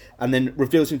dead, and then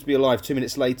reveals him to be alive 2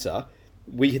 minutes later.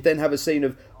 We then have a scene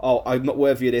of, oh, I'm not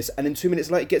worthy of this, and then 2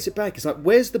 minutes later gets it back. It's like,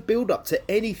 where's the build-up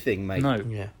to anything, mate? No.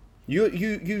 Yeah.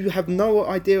 You have no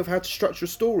idea of how to structure a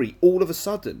story all of a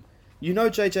sudden. You know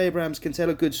J.J. Abrams can tell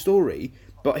a good story,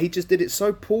 but he just did it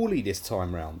so poorly this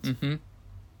time round. Mm-hmm.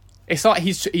 It's like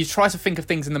he tries to think of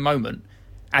things in the moment,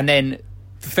 and then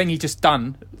the thing he just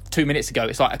done 2 minutes ago,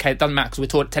 it's like, okay, it doesn't matter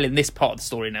because we're telling this part of the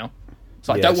story now. It's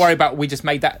like, don't worry about we just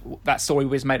made that story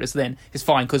we just made us then. It's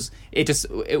fine because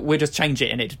we'll just change it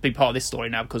and it just be part of this story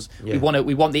now because we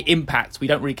want the impact. We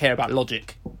don't really care about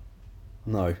logic.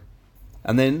 No.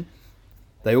 And then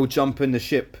they all jump in the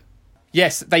ship.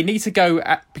 Yes, they need to go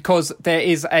because there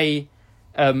is a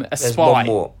There's spy. one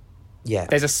more. Yeah.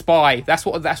 There's a spy. That's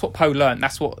what Poe learned.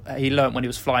 That's what he learned when he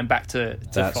was flying back to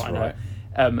find right.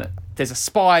 her. There's a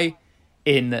spy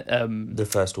in the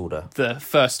First Order. The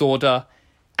First Order,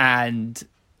 and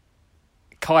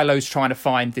Kylo's trying to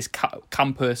find this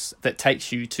compass that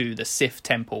takes you to the Sith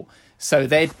temple. So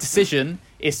their decision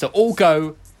is to all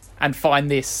go and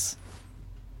find this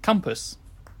compass.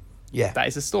 Yeah. That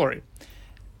is the story.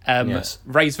 Yes.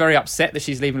 Rey's very upset that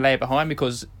she's leaving Leia behind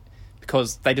because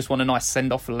they just want a nice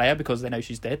send-off for Leia because they know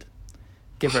she's dead.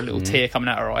 Give her a little tear coming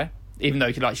out her eye. Even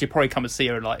though she'll probably come and see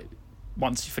her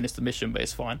once you finish the mission, but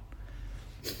it's fine.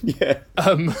 Yeah.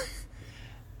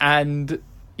 And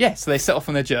yeah, so they set off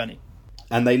on their journey.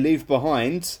 And they leave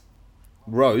behind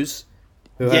Rose,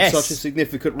 who had such a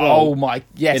significant role in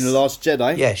The Last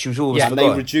Jedi. Yeah, she was always And they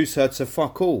reduce her to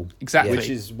fuck all. Exactly. Which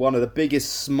is one of the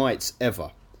biggest smites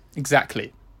ever.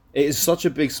 Exactly. It is such a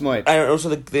big smite. And also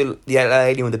the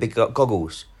lady with the big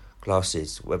goggles,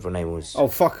 glasses, whatever her name was. Oh,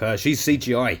 fuck her. She's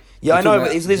CGI. Yeah, I know,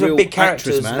 but these are real big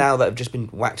characters actress, man. now that have just been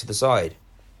whacked to the side.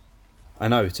 I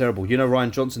know, terrible. You know,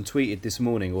 Ryan Johnson tweeted this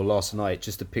morning or last night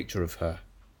just a picture of her.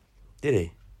 Did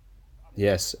he?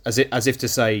 Yes, as if to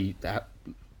say that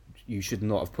you should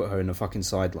not have put her in a fucking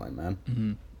sideline, man.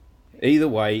 Mm-hmm. Either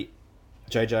way,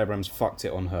 J.J. Abrams fucked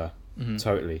it on her. Mm-hmm.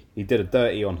 Totally. He did a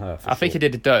dirty on her, I think he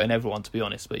did a dirt on everyone, to be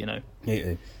honest, but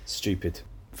Yeah, stupid.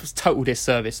 It was total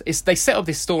disservice. They set up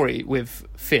this story with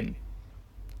Finn.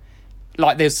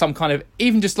 Like, there's some kind of...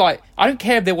 Even just like... I don't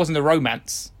care if there wasn't a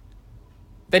romance.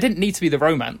 There didn't need to be the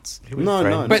romance.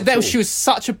 No. But she was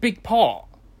such a big part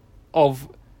of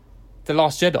The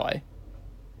Last Jedi.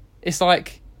 It's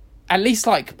like... At least,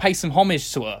 pay some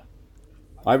homage to her.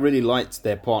 I really liked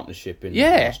their partnership in The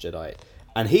Last Jedi.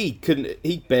 And he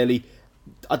barely...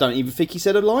 I don't even think he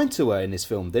said a line to her in this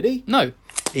film, did he? No.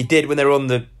 He did when they were on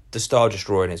the Star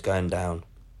Destroyer and it's going down.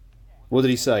 What did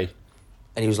he say?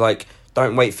 And he was like,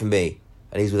 don't wait for me.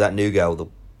 And he's with that new girl, the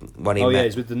one he met. Yeah,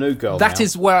 he's with the new girl That now.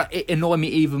 is where it annoyed me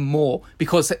even more,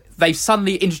 because they've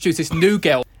suddenly introduced this new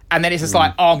girl, and then it's just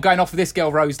like, oh, I'm going off with this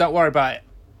girl, Rose, don't worry about it.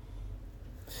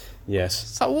 Yes.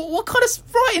 So what kind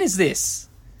of writing is this?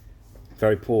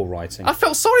 Very poor writing. I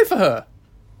felt sorry for her.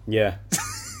 Yeah.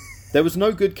 There was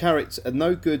no good character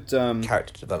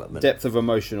development, depth of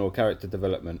emotion or character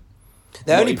development.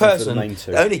 The only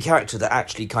character that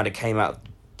actually kind of came out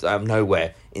of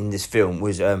nowhere in this film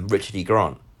was Richard E.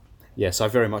 Grant. Yes, I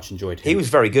very much enjoyed him. He was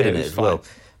very good in it as well.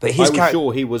 But I was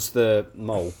sure he was the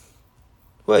mole.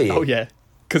 Were you? Oh yeah,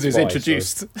 because he was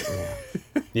introduced.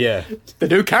 Yeah. The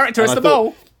new character is the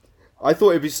mole. I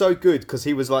thought it'd be so good because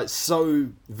he was so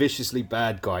viciously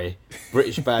bad guy,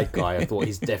 British bad guy. I thought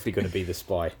he's definitely going to be the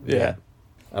spy. Yeah.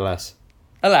 Alas.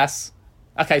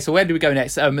 Okay, so where do we go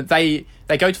next? They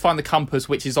go to find the compass,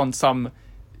 which is on some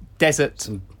desert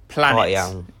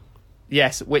planet.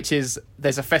 Yes, which is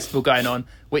there's a festival going on,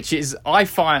 which is I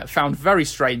found very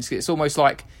strange. It's almost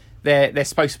like they're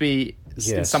supposed to be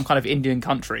in some kind of Indian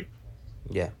country.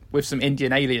 Yeah. With some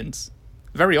Indian aliens.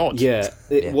 Very odd. Yeah,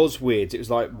 it was weird. It was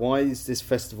like, why is this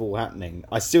festival happening?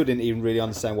 I still didn't even really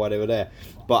understand why they were there.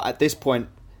 But at this point,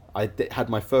 I had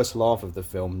my first laugh of the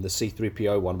film, the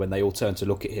C-3PO one, when they all turn to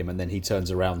look at him and then he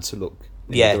turns around to look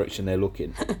in the direction they're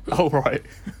looking. Oh, right.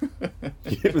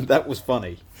 That was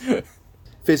funny.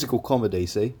 Physical comedy,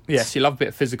 see? Yes, you love a bit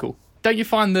of physical. don't you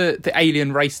find the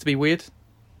alien race to be weird?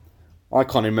 I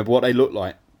can't remember what they looked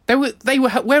like. They were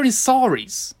wearing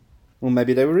saris. Well,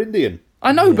 maybe they were Indian.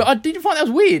 I know, but I didn't find that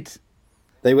was weird.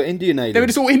 They were Indian aliens. They were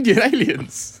just all Indian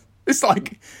aliens. It's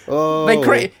like Oh, they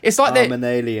create. It's like I'm they. an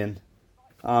alien.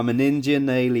 I'm an Indian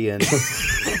alien.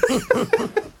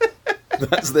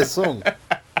 That's their song.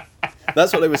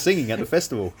 That's what they were singing at the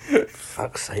festival.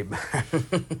 Fuck's sake, man.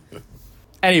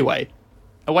 Anyway,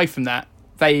 away from that,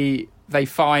 they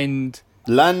find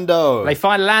Lando.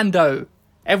 Lando.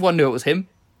 Everyone knew it was him.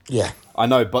 Yeah. I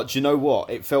know, but do you know what?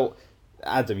 It felt...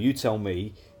 Adam, you tell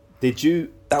me. Did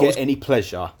you That get was- any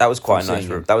pleasure? That was quite a from nice.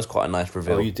 seeing him? That was quite a nice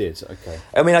reveal. Oh, you did. Okay.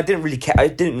 I mean, I didn't really care. I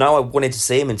didn't know I wanted to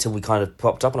see him until we kind of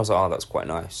popped up, and I was like, "Oh, that's quite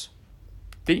nice."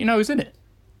 Didn't you know he was in it?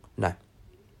 No,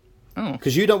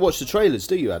 Because you don't watch the trailers,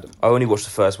 do you, Adam? I only watched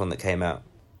the first one that came out.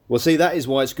 Well, see, that is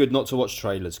why it's good not to watch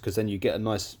trailers, because then you get a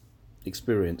nice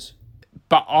experience.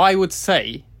 But I would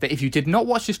say that if you did not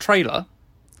watch this trailer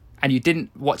and you didn't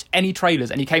watch any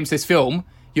trailers and you came to this film,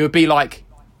 you would be like,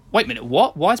 wait a minute,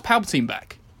 what? Why is Palpatine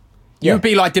back? You Yeah. would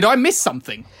be like, did I miss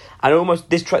something? And you almost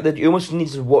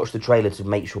needed to watch the trailer to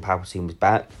make sure Palpatine was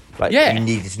back. Like, Yeah. you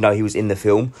needed to know he was in the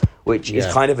film, which is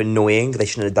Yeah. kind of annoying. They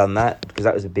shouldn't have done that because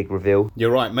that was a big reveal.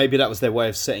 You're right. Maybe that was their way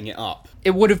of setting it up.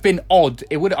 It would have been odd.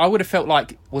 I would have felt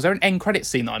like, was there an end credit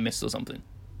scene that I missed or something?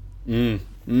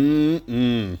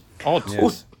 Odd.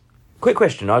 Yes. Quick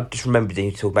question: I just remembered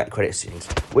you talk about credit scenes.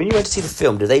 When you went to see the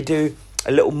film, did they do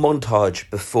a little montage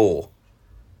before?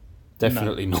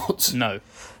 Definitely not. No.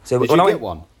 So Did when you I get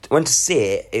one? went to see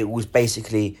it, it was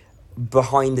basically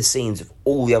behind the scenes of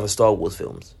all the other Star Wars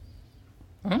films.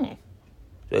 Oh.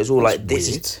 So it was all That's like this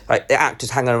weird. is like the actors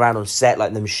hanging around on set,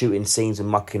 like them shooting scenes and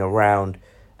mucking around,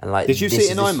 and like. Did you this see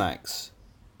it in is this- IMAX?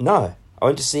 No, I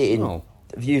went to see it in Oh.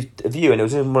 view, and it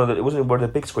was in one of the, it wasn't one of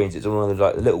the big screens. It was one of the,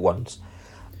 like the little ones,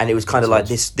 and it was kind of like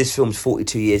That's this film's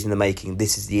 42 years in the making.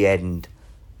 This is the end,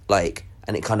 like,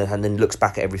 and it kind of and then looks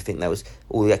back at everything that was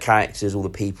all the characters, all the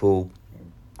people,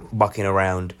 mucking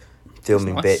around,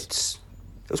 filming nice. bits.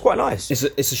 It was quite nice.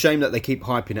 It's a shame that they keep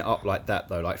hyping it up like that,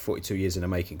 though, like 42 years in the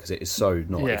making, because it is so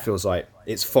not. Yeah. It feels like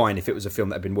it's fine if it was a film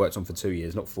that had been worked on for 2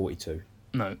 years, not 42.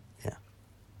 No. Yeah.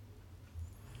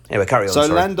 Anyway, carry on. So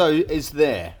sorry. Lando is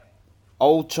there.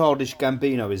 Old childish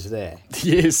Gambino is there.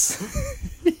 Yes.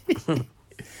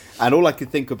 And all I could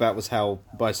think about was how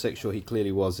bisexual he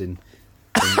clearly was in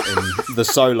the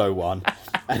Solo one.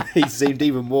 And he seemed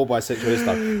even more bisexual this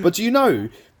time. But do you know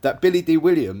that Billy D.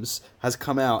 Williams has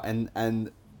come out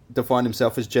and defined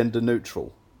himself as gender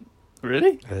neutral?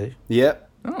 Really? Okay. Yep.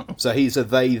 Oh. So he's a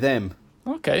they, them.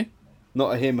 Okay.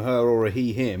 Not a him, her, or a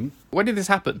he, him. When did this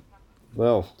happen?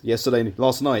 Well,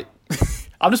 last night.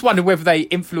 I'm just wondering whether they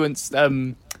influenced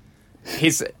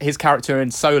his character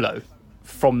in Solo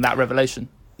from that revelation.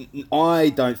 I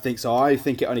don't think so. I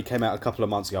think it only came out a couple of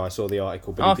months ago. I saw the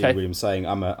article, Billy D. Okay. Williams saying,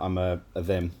 I'm a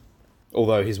them.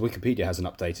 Although his Wikipedia hasn't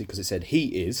updated because it said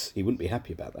he is. He wouldn't be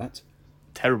happy about that.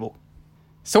 Terrible.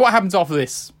 So what happens after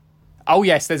this? Oh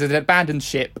yes, there's an abandoned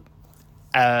ship.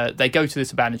 They go to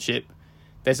this abandoned ship.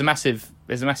 There's a massive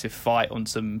fight on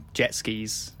some jet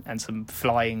skis and some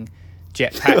flying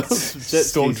jetpacked Jet skis, yeah, it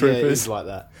stormtroopers. is like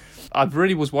that. I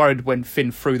really was worried when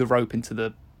Finn threw the rope into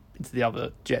the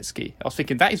other jet ski. I was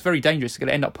thinking that is very dangerous. It's going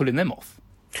to end up pulling them off.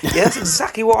 Yeah, that's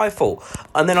exactly what I thought.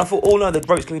 And then I thought, oh no, the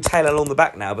rope's going to be tailing along the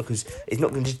back now because it's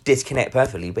not going to just disconnect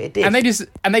perfectly, but it did. And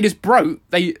they just broke.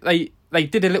 They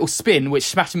did a little spin which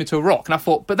smashed them into a rock. And I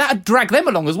thought, but that'd drag them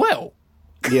along as well.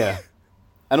 Yeah.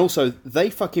 And also, they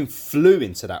fucking flew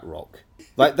into that rock.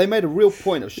 Like, they made a real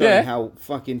point of showing Yeah. how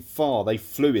fucking far they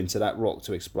flew into that rock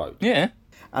to explode. Yeah.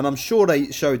 And I'm sure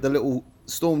they showed the little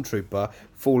stormtrooper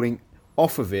falling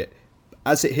off of it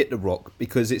as it hit the rock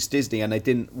because it's Disney and they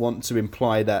didn't want to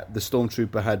imply that the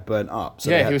stormtrooper had burnt up. So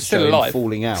Yeah, they had he was to still show him alive.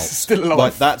 falling out. Still alive.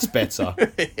 Like, that's better.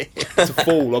 To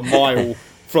fall a mile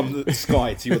from the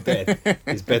sky to your death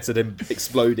is better than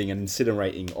exploding and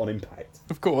incinerating on impact.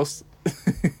 Of course.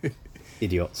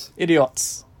 Idiots.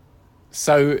 Idiots.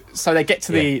 So they get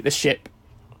to the ship,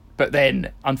 but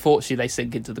then unfortunately they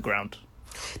sink into the ground.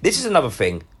 This is another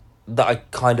thing that I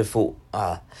kind of thought,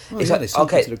 it's They like, sunk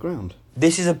okay, into the ground.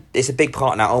 it's a big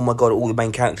part now. Oh my god, all the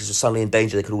main characters are suddenly in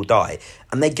danger; they could all die,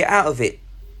 and they get out of it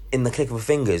in the click of a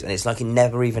fingers, and it's like it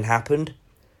never even happened.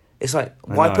 It's like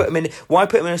why know. put them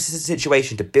in a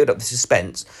situation to build up the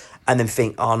suspense, and then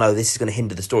think, oh no, this is going to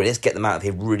hinder the story. Let's get them out of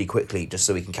here really quickly, just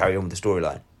so we can carry on with the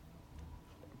storyline.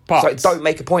 But, It's like, don't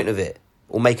make a point of it,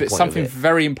 or make a but point something of it.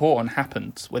 very important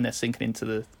happened when they're sinking into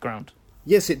the ground.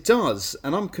 Yes, it does,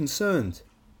 and I'm concerned.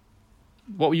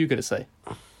 What were you going to say?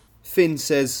 Finn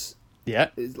says, Yeah.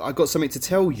 I got something to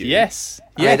tell you. Yes.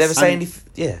 They Yes. never say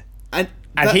anything. Yeah. And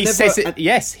he says it.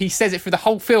 Yes, he says it through the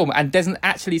whole film and doesn't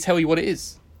actually tell you what it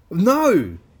is.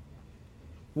 No.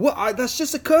 What? That's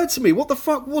just occurred to me. What the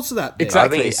fuck was that bit?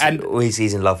 Exactly. I think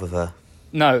he's in love with her.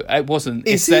 No, it wasn't.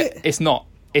 Is It's not.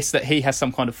 It's that he has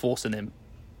some kind of force in him.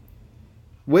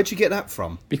 Where'd you get that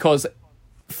from? Because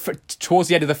towards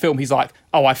the end of the film, he's like,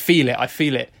 "Oh, I feel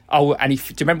it. Oh, and do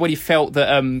you remember when he felt that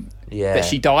that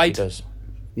she died? He does.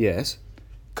 Yes.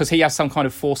 Because he has some kind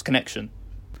of force connection.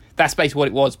 That's basically what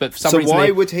it was. But for some So reason,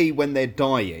 why would he, when they're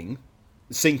dying,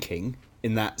 sinking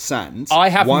in that sand? I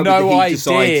have why would no he idea.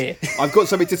 Decide, I've got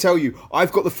something to tell you.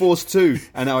 I've got the force too,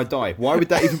 and now I die. Why would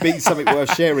that even be something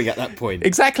worth sharing at that point?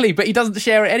 Exactly, but he doesn't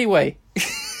share it anyway.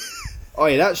 Oh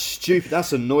yeah, that's stupid.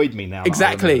 That's annoyed me now.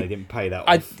 Exactly. They didn't pay that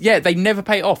off. Yeah, they never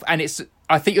pay it off, and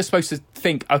I think you're supposed to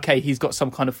think, okay, he's got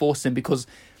some kind of force in him because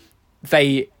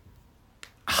they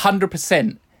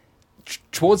 100%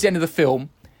 towards the end of the film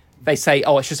they say,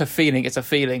 oh, it's just a feeling,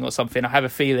 or something. I have a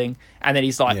feeling, and then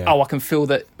he's like, oh, I can feel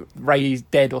that Ray's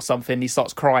dead or something. He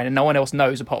starts crying, and no one else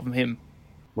knows apart from him.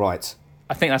 Right.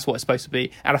 I think that's what it's supposed to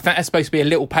be, and I think that's supposed to be a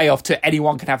little payoff to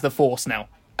anyone can have the force now.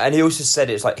 And he also said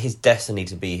it's like his destiny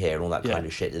to be here and all that kind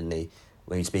of shit, didn't he?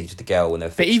 When he speaks to the girl when they're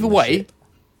But either way,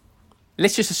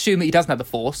 let's just assume that he doesn't have the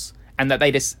force and that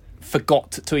they just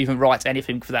forgot to even write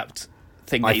anything for that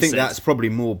thing. I think that's probably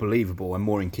more believable and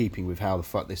more in keeping with how the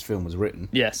fuck this film was written.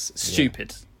 Yes,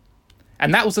 stupid.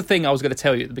 And that was the thing I was going to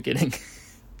tell you at the beginning,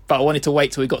 but I wanted to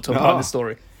wait till we got to a part of the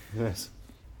story. Yes.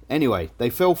 Anyway, they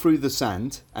fell through the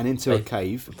sand and into a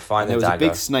cave. And there was a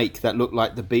big snake that looked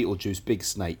like the Beetlejuice big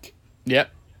snake. Yep.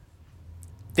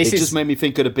 It just made me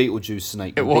think of the Beetlejuice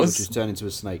snake. It was. Beetlejuice turned into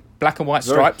a snake. Black and white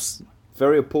stripes.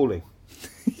 Very appalling.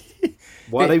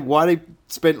 Why they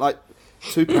spent like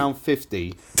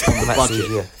 £2.50 on the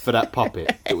budget for that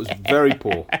puppet? It was very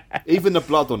poor. Even the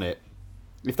blood on it.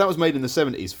 If that was made in the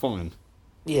 70s, fine.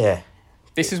 Yeah.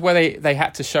 This is where they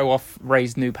had to show off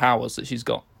Ray's new powers that she's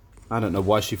got. I don't know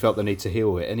why she felt the need to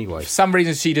heal it anyway. For some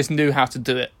reason, she just knew how to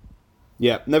do it.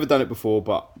 Yeah, never done it before,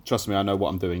 but trust me, I know what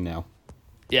I'm doing now.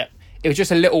 Yeah. It was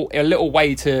just a little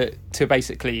way to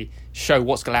basically show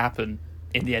what's going to happen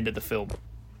in the end of the film.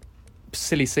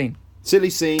 Silly scene. Silly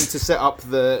scene to set up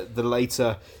the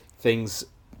later things.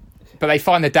 But they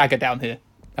find the dagger down here.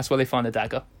 That's where they find the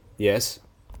dagger. Yes.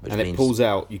 Which and means... it pulls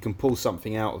out. You can pull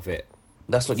something out of it.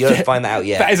 That's not. You don't find that out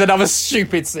yet. That is another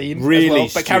stupid scene. Really as well,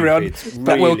 but carry on. stupid.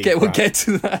 But Really we'll get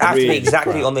to that. It has to be Really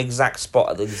exactly crap. on the exact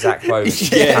spot at the exact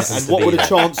moment. Yeah, and what were the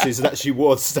chances that she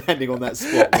was standing on that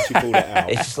spot when she pulled it out?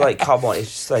 It's just like, come on. It's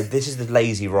just like, this is the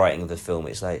lazy writing of the film.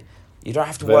 It's like, you don't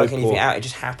have to Very work anything poor. out. It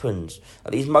just happens.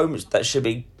 Like, these moments that should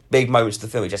be big moments of the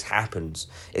film, it just happens.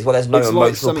 It's why there's no It's like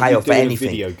emotional something payoff you for do in a anything.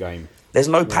 video game. There's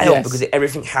no payoff Yes. because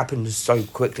everything happens so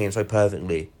quickly and so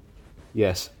perfectly.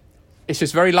 Yes. It's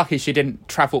just very lucky she didn't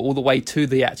travel all the way to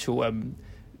the actual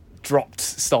dropped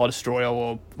Star Destroyer,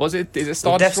 or was it? Is it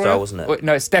Star Death Destroyer? Star, wasn't it? Or,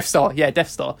 no, it's Death Star. Yeah, Death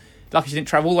Star. Lucky she didn't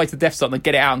travel all the way to the Death Star and then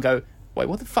get it out and go, wait,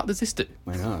 what the fuck does this do?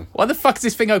 I know. Why the fuck is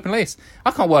this thing open like this?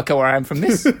 I can't work out where I am from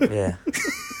this. Yeah.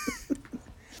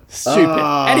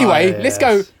 Stupid. Anyway, yes. let's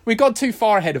go. We've gone too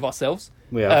far ahead of ourselves.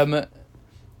 We have.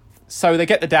 So they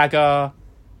get the dagger,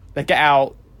 they get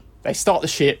out, they start the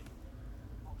ship.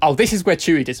 Oh, this is where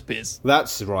Chewie disappears.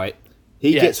 That's right.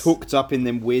 He Yes. gets hooked up in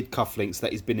them weird cufflinks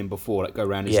that he's been in before that go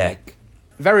around his neck.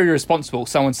 Very irresponsible.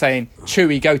 Someone saying,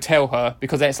 Chewie, go tell her,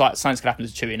 because then it's like something's going to happen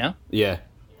to Chewie now. Yeah.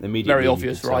 Immediately. Very you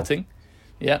obvious can tell. writing.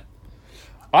 Yeah.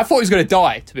 I thought he was going to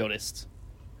die, to be honest.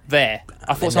 There.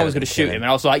 I thought someone was going to shoot him, and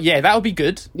I was like, yeah, that would be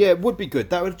good. Yeah, it would be good.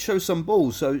 That would show some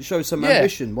balls, so show some Yeah.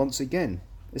 ambition once again.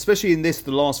 Especially in the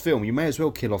last film. You may as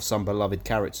well kill off some beloved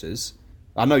characters.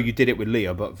 I know you did it with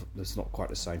Leia, but it's not quite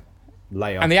the same.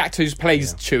 Leia. And the actor who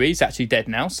plays Chewie is actually dead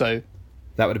now, so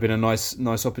That would have been a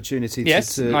nice opportunity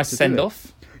yes, to nice do it.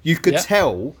 send-off. You could Yep.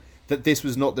 tell that this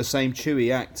was not the same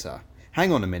Chewie actor.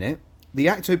 Hang on a minute. The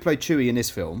actor who played Chewie in this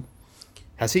film,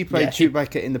 has he played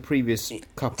Chewbacca in the previous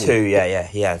couple? 2, yeah,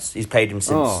 he has. He's played him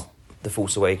since The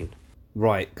Force Awakens.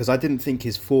 Right, because I didn't think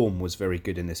his form was very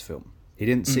good in this film. He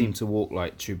didn't seem to walk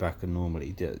like Chewbacca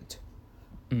normally did.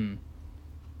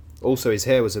 Also, his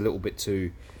hair was a little bit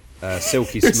too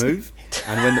silky smooth,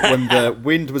 and when the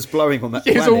wind was blowing on that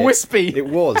It was planet, all wispy. It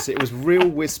was real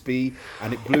wispy,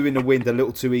 and it blew in the wind a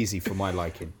little too easy for my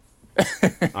liking.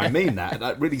 I mean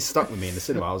that really stuck with me in the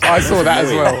cinema. I was like, I saw that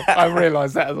as annoying. well. I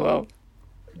realised that as well.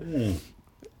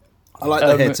 I like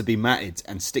the hair to be matted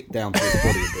and stick down to his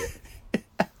body a bit.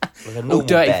 Like a All normal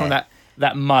dirty bear. from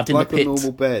that mud in Like the a pit.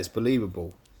 normal bear, it's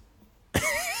believable.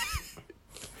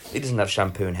 He doesn't have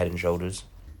shampoo and Head and Shoulders.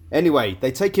 Anyway,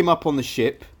 they take him up on the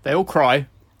ship, They all cry.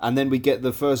 and then we get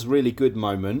the first really good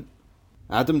moment.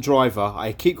 Adam Driver.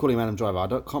 I keep calling him Adam Driver.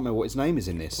 Can't remember what his name is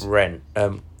in this. Ren.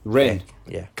 Ren.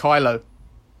 Yeah. Kylo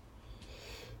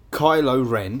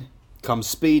Ren comes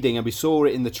speeding, and we saw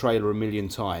it in the trailer a million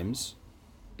times.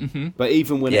 Mm-hmm. But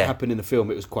even when it happened in the film,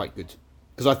 it was quite good.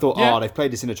 Because I thought, they've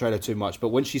played this in the trailer too much. But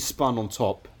when she spun on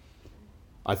top,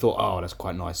 I thought, that's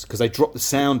quite nice. Because they dropped the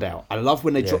sound out. I love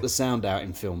when they drop the sound out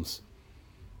in films.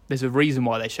 There's a reason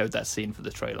why they showed that scene for the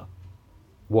trailer.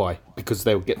 Why? Because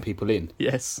they would get people in.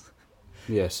 Yes.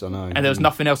 Yes, I know. And there was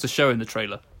nothing else to show in the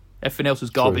trailer. Everything else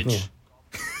was garbage.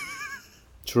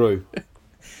 True.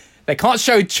 They can't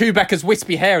show Chewbacca's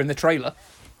wispy hair in the trailer.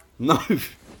 No,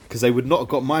 because they would not have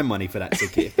got my money for that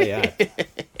ticket if they had.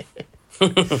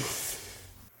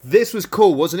 This was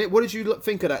cool, wasn't it? What did you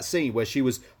think of that scene where she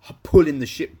was pulling the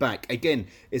ship back? Again,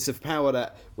 it's a power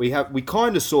that we have. We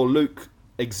kind of saw Luke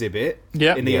exhibit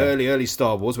in the early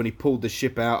Star Wars when he pulled the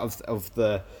ship out of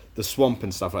the swamp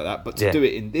and stuff like that. But to do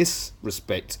it in this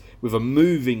respect with a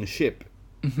moving ship,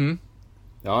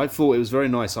 I thought it was very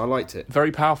nice. I liked it.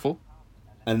 Very powerful.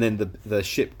 And then the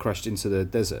ship crashed into the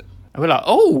desert. And we're like,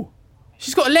 oh,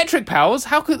 she's got electric powers.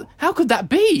 How could that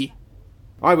be?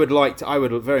 I would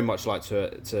very much like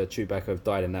to Chewbacca have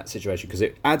died in that situation, because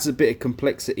it adds a bit of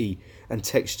complexity and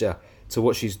texture to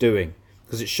what she's doing.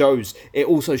 Because it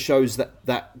also shows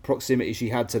that proximity she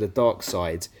had to the dark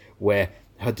side, where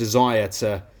her desire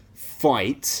to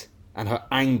fight and her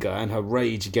anger and her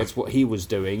rage against what he was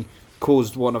doing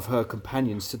caused one of her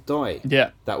companions to die.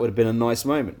 Yeah. That would have been a nice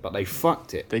moment, but they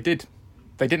fucked it. They did.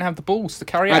 They didn't have the balls to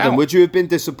carry it out. Adam, would you have been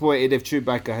disappointed if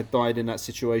Chewbacca had died in that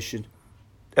situation?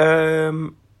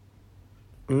 No.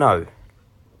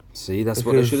 See, that's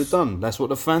what they should have done. That's what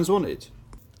the fans wanted.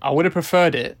 I would have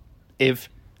preferred it if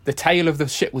the tail of the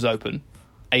ship was open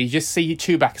and you just see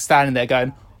Chewbacca standing there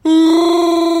going,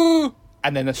 "Ooh,"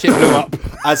 and then the ship blew up.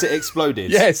 As it exploded?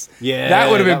 Yes. Yeah.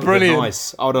 That would have been brilliant.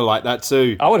 Nice. I would have liked that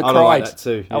too. I would have cried. That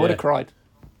too. I would have cried.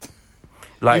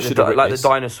 Like the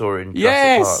dinosaur in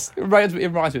Jurassic Park. It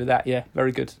reminds me of that, yeah.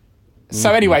 Very good.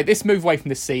 So anyway, let's move away from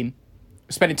this scene.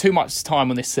 We're spending too much time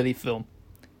on this silly film.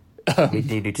 We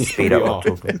need to speed up.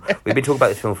 We've been talking about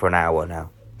this film for an hour now.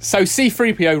 So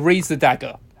C-3PO reads the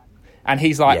dagger, and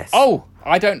he's like,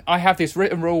 I have this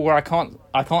written rule where I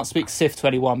can't speak Sith to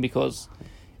anyone because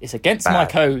it's against my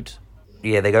code.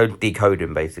 Yeah, they go decode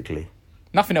him, basically.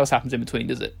 Nothing else happens in between,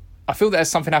 does it? I feel there's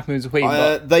something happening in between.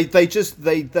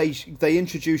 They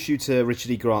introduce you to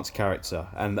Richard E. Grant's character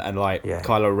and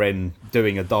Kylo Ren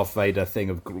doing a Darth Vader thing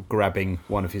of grabbing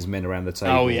one of his men around the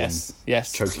table. Oh yes,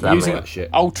 choking using that shit.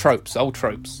 Old tropes, all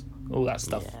that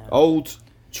stuff. Yeah. Old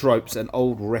tropes and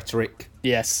old rhetoric.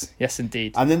 Yes,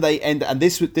 indeed. And then they end, and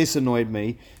this annoyed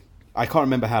me. I can't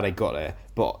remember how they got there,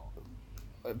 but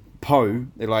Poe,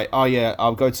 they're like, oh yeah,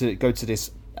 I'll go to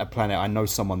this planet, I know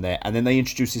someone there, and then they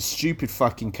introduce this stupid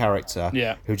fucking character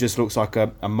who just looks like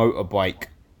a motorbike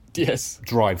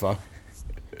driver,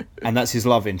 and that's his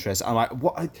love interest. I'm like,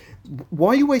 what? Why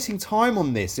are you wasting time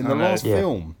on this in the last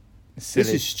film? This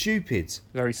is stupid.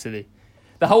 Very silly.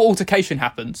 The whole altercation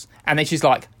happens, and then she's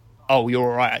like, oh,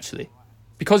 you're alright actually,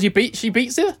 because she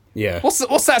beats her. Yeah. What's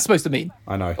that supposed to mean?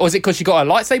 I know. Or is it because she got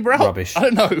her lightsaber out? Rubbish. I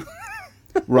don't know.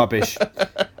 Rubbish.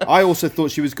 I also thought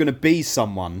she was going to be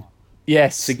someone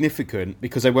significant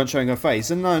because they weren't showing her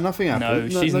face, and no, nothing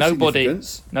happened. No, she's nobody.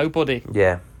 Nobody.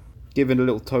 Yeah. Giving a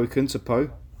little token to Poe.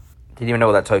 Didn't even know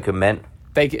what that token meant.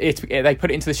 They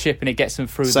put it into the ship and it gets them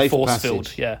through the force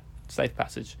field. Yeah, safe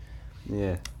passage.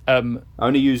 Yeah.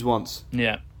 Only used once.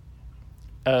 Yeah.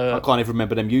 I can't even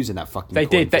remember them using that fucking. They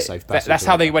did. Safe passage. That's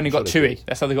how they went and got Chewie.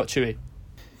 That's how they got Chewie.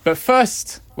 But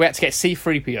first, we had to get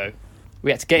C-3PO.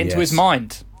 We had to get into his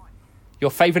mind.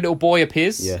 Your favourite little boy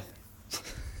appears. Yeah.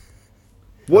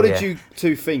 What did you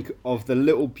two think of the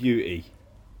little beauty?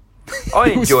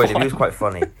 I enjoyed him. He was quite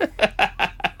funny.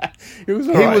 He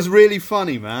was really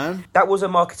funny, man. That was a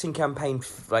marketing campaign,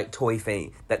 like toy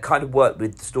thing that kind of worked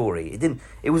with the story.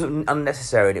 It wasn't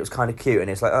unnecessary, and it was kind of cute. And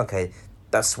it's like, okay,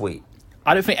 that's sweet.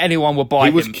 I don't think anyone would buy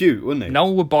him. He was cute, wasn't he? No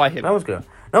one would buy him. No one's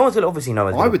gonna obviously know.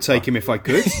 I would take him if I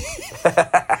could.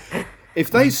 If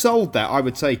they sold that, I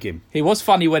would take him. He was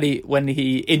funny when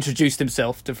he introduced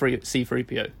himself to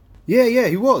C-3PO. Yeah,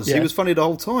 he was. Yeah. He was funny the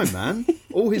whole time, man.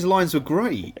 All his lines were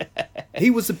great. He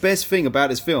was the best thing about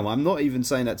this film. I'm not even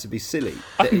saying that to be silly.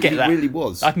 I can get that. He really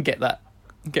was. I can get that.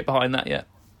 Get behind that, yeah.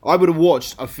 I would have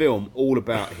watched a film all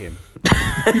about him.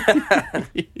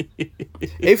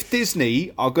 If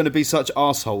Disney are going to be such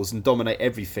assholes and dominate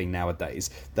everything nowadays,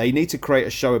 they need to create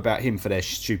a show about him for their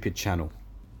stupid channel.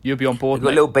 You'll be on board, mate.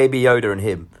 Got little baby Yoda and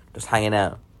him just hanging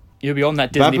out. You'll be on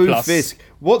that Disney Babu Plus. Fisk.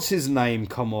 What's his name?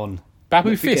 Come on.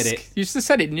 Babu Forget Fisk. it. You just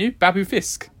said it, didn't you? Babu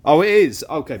Fisk. Oh, it is.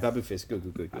 Okay, Babu Fisk. Good.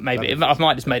 Maybe. Babu I might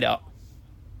have just made it up.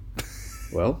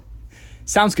 Fisk. Well,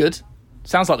 Sounds good.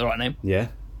 Sounds like the right name. yeah.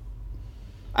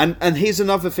 And here's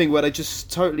another thing where they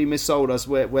just totally missold us,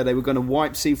 where they were going to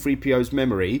wipe C-3PO's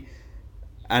memory,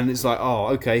 and it's like, oh,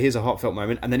 okay, here's a heartfelt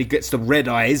moment, and then he gets the red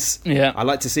eyes. Yeah. I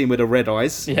like to see him with the red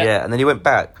eyes. Yeah. And then he went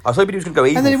back. I was hoping he was going to go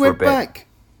evil And then he for a went bit. back.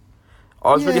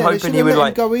 I was really Yeah, they hoping should've he would let him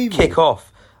like go evil. kick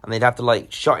off, and they'd have to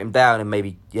like shut him down and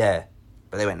maybe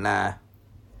but they went nah.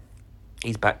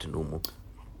 He's back to normal.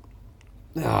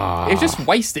 It was just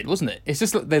wasted, wasn't it? It's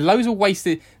just they're loads of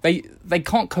wasted. They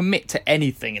can't commit to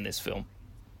anything in this film.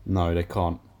 No, they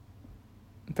can't.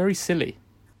 Very silly.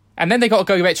 And then they got to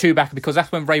go get Chewbacca because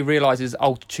that's when Rey realises,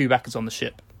 oh, Chewbacca's on the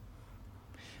ship.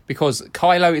 Because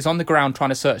Kylo is on the ground trying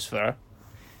to search for her,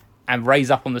 and Rey's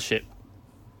up on the ship.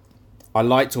 I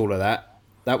liked all of that.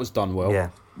 That was done well. Yeah.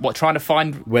 What, trying to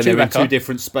find When Chewbacca? they're in two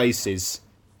different spaces.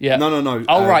 Yeah. No.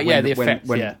 Oh, right, when, yeah, the effect,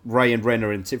 when yeah. Ray and Ren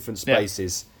are in different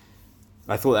spaces.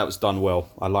 I thought that was done well.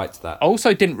 I liked that. I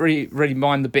also didn't really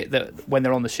mind the bit that when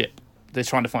they're on the ship, they're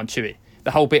trying to find Chewie.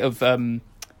 The whole bit of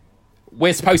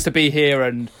we're supposed to be here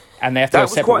and they have to That go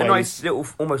was separate quite a ways. nice little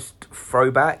almost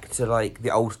throwback to like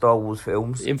the old Star Wars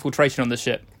films. Infiltration on the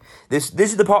ship. This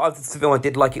is the part of the film I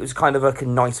did like. It was kind of like a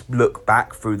nice look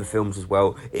back through the films as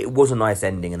well. It was a nice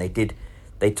ending, and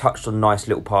they touched on nice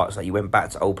little parts. Like you went back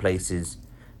to old places,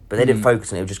 but they didn't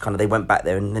focus on it. It was just kind of they went back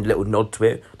there and then a little nod to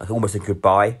it, like almost a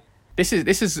goodbye. This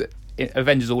is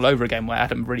Avengers all over again, where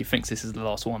Adam really thinks this is the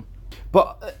last one.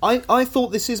 But I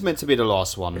thought this is meant to be the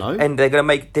last one, no? And they're going to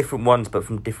make different ones, but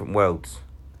from different worlds.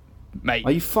 Mate.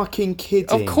 Are you fucking kidding?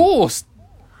 Of course.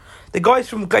 The guys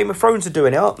from Game of Thrones are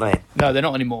doing it, aren't they? No, they're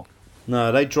not anymore.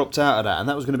 No, they dropped out of that, and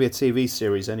that was going to be a TV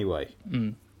series anyway.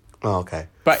 Oh, okay.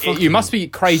 But you must be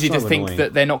crazy so to think annoying.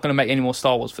 that they're not going to make any more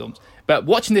Star Wars films. But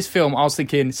watching this film, I was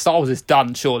thinking, Star Wars is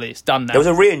done, surely. It's done now. There was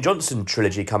a Rian Johnson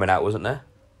trilogy coming out, wasn't there?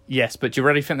 Yes, but do you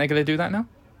really think they're going to do that now?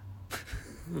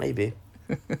 Maybe.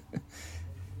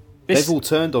 This- They've all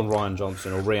turned on Ryan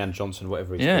Johnson or Rian Johnson,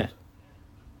 whatever he's Yeah. called.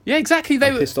 Yeah, exactly. They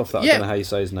I'm were pissed off that I Yeah, don't know how you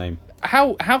say his name.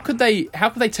 how could they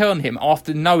turn him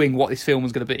after knowing what this film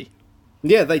was going to be?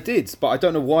 Yeah, they did, but I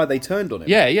don't know why they turned on him.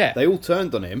 Yeah. They all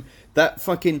turned on him. That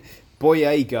fucking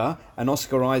Boyega and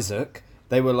Oscar Isaac,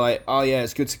 they were like, oh yeah,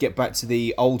 it's good to get back to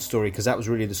the old story, because that was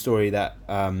really the story that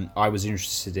I was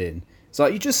interested in. It's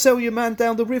like, you just sell your man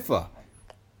down the river.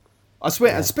 I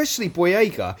swear, especially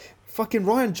Boyega, fucking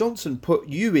Ryan Johnson put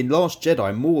you in Last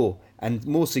Jedi more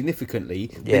significantly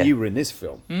than you were in this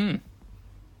film.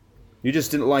 You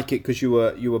just didn't like it because you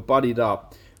were buddied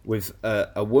up with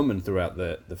a woman throughout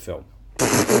the film.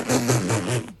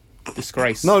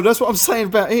 Disgrace. No, that's what I'm saying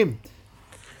about him.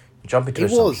 Jumping to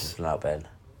It was. assumptions now, Ben.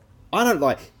 I don't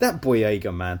like that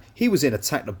Boyega, man. He was in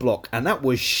Attack the Block, and that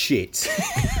was shit.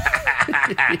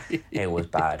 It was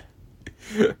bad.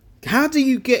 How do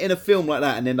you get in a film like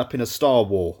that and end up in a Star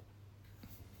War?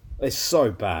 It's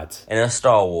so bad. In a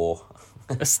Star War.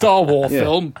 A Star Wars Yeah.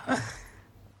 film.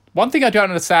 One thing I don't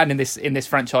understand in this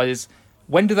franchise is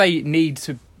when do they need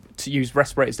to use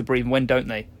respirators to breathe and when don't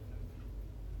they?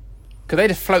 Because they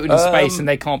just float in space and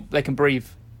they can breathe.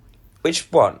 Which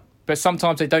one? But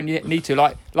sometimes they don't need to.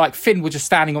 Like Finn was just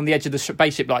standing on the edge of the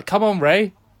spaceship like, come on,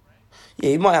 Ray.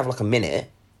 Yeah, you might have like a minute.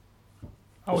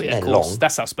 Oh Wasn't yeah, of that course. long?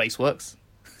 That's how space works.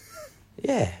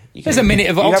 Yeah. You There's a minute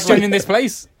of you have, oxygen like- in this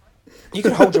place. You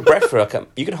can hold your breath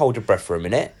for a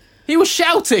minute. He was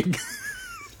shouting.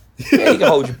 Yeah, you can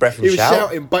hold your breath and He was shout.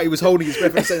 shouting, but he was holding his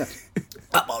breath and saying,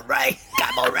 Come on, Ray.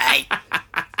 Come on, Ray.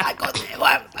 I got it.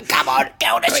 Well, come on,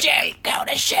 get on the ship. Get on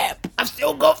the ship. I've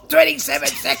still got 27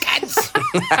 seconds.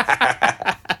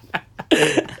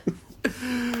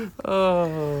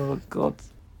 Oh God.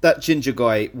 that ginger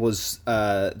guy was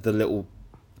the little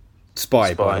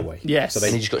spy, by the way. Yes. So they,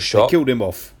 And he just got they shot. killed him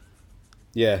off.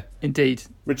 Yeah. Indeed.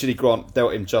 Richard E. Grant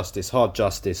dealt him justice, hard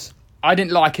justice. I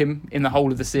didn't like him in the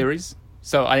whole of the series,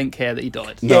 so I didn't care that he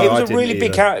died. Yeah, No, he I was a didn't really big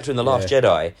either. character in The Last Yeah.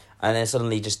 Jedi, and then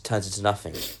suddenly just turns into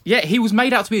nothing. Yeah, he was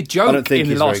made out to be a I joke don't think in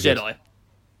The he's Last very Jedi.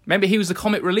 Remember, he was the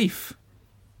comic relief.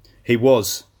 He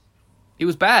was. He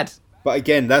was bad. But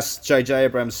again, that's J.J.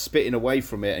 Abrams spitting away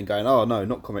from it and going, oh no,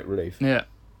 not comic relief. Yeah.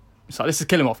 It's like, let's just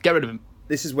kill him off. Get rid of him.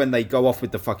 This is when they go off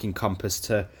with the fucking compass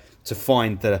to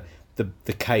find the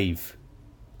cave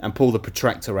and pull the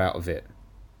protractor out of it.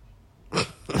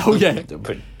 Oh, yeah.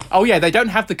 Oh, yeah, they don't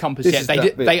have the compass This yet. is They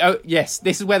that bit. yes,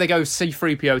 this is where they go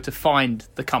C-3PO to find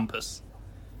the compass.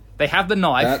 They have the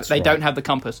knife. That's they right. don't have the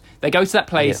compass. They go to that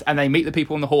place and they meet the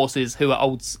people on the horses who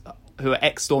are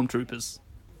ex-stormtroopers.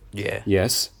 Yeah.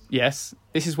 Yes. Yes.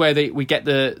 This is where we get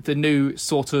the new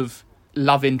sort of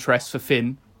love interest for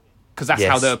Finn. because that's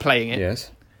Yes. how they were playing it.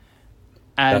 Yes.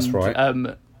 And, That's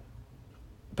right.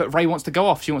 But Rey wants to go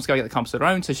off. She wants to go get the compass of her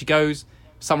own, so she goes.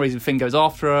 For some reason, Finn goes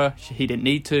after her. He didn't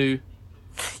need to.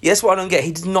 Yeah, that's what I don't get.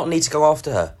 He did not need to go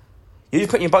after her. You're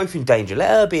just putting you both in danger. Let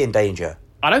her be in danger.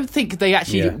 I don't think they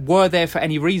actually were there for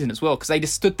any reason as well, because they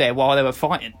just stood there while they were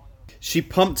fighting. She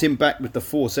pumped him back with the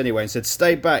Force anyway and said,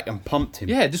 "Stay back," and pumped him.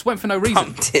 Yeah, just went for no reason.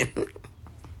 Pumped him.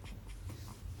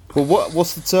 Well,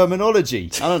 what's the terminology?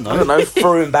 I don't know. I don't know.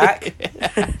 Threw him back.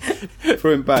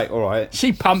 Threw him back. All right.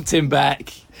 She pumped him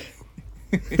back.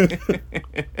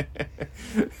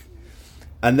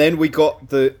 And then we got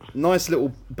the nice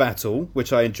little battle,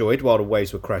 which I enjoyed while the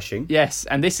waves were crashing. Yes,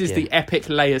 and this is the epic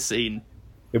Leia scene.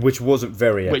 Which wasn't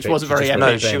very epic. Which wasn't very She just epic. No,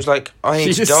 went she bang. was like, I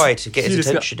need to die to get his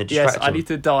attention and distract Yes, I him. need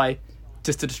to die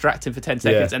just to distract him for 10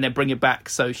 seconds and then bring it back,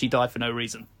 so she died for no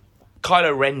reason.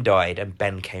 Kylo Ren died and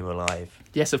Ben came alive.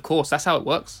 Yes, of course, that's how it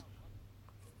works.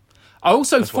 I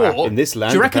also thought... in this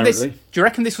land, do you reckon apparently. do you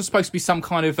reckon this was supposed to be some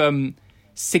kind of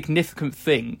significant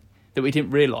thing that we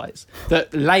didn't realise?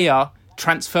 That Leia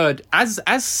transferred... As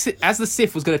the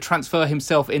Sith was going to transfer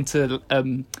himself into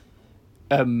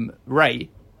Rey,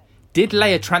 did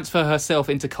Leia transfer herself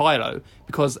into Kylo?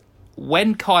 Because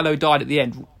when Kylo died at the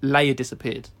end, Leia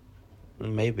disappeared.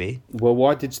 Maybe. Well,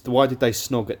 why did they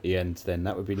snog at the end then?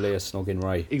 That would be Leia snogging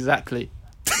Rey. Exactly.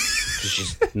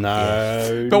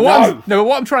 No. But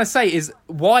what I'm trying to say is,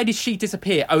 why did she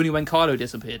disappear only when Kylo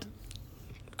disappeared?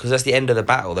 Because that's the end of the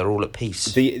battle. They're all at peace.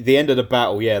 The end of the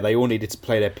battle, they all needed to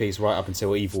play their piece right up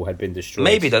until evil had been destroyed.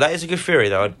 Maybe, though. That is a good theory,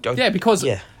 though. Because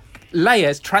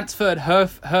Leia's transferred her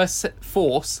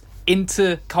force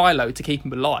into Kylo to keep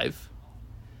him alive.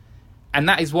 And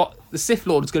that is what the Sith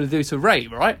Lord is going to do to Rey,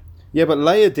 right? Yeah, but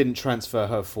Leia didn't transfer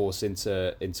her force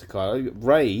into Kylo.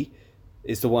 Rey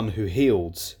is the one who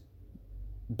healed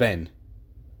Ben.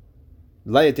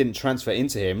 Leia didn't transfer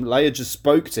into him. Leia just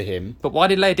spoke to him. But why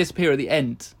did Leia disappear at the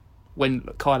end when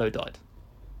Kylo died?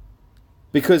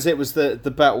 Because it was the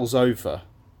battle's over.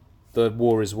 The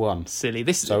war is won. Silly.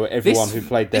 So everyone who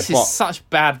played their part... part... This is such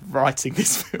bad writing,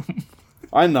 this film.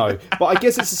 I know. But I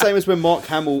guess it's the same as when Mark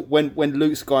Hamill... When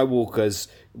Luke Skywalker's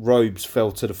robes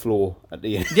fell to the floor at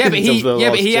the end. Yeah, but he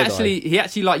Jedi.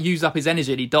 actually like used up his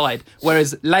energy and he died.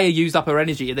 Whereas Leia used up her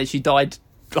energy and then she died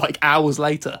like hours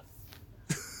later.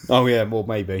 Oh yeah, well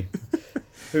maybe.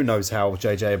 Who knows how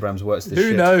J.J. Abrams works this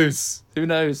shit? Who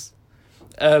knows?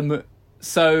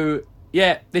 So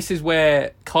yeah, this is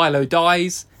where Kylo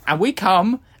dies, and we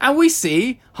come and we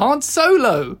see Han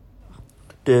Solo.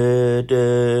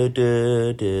 Hello,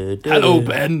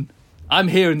 Ben. I'm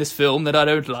here in this film that I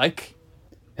don't like.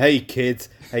 Hey kid,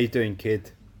 how you doing,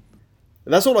 kid?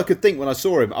 That's all I could think when I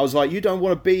saw him. I was like, you don't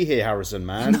want to be here, Harrison,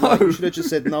 man. No. Like, you should have just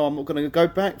said, no, I'm not going to go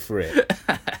back for it.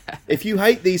 If you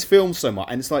hate these films so much,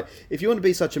 and it's like, if you want to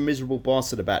be such a miserable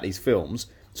bastard about these films,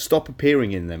 stop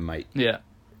appearing in them, mate. Yeah.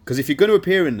 Because if you're going to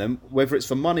appear in them, whether it's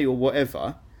for money or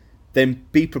whatever, then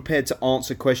be prepared to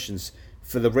answer questions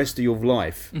for the rest of your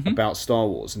life about Star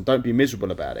Wars, and don't be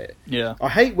miserable about it. Yeah. I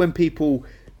hate when people,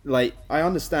 like, I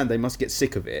understand they must get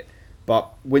sick of it,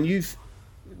 but when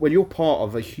you're part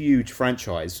of a huge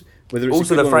franchise, whether it's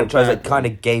also a good the one or a franchise bad that kind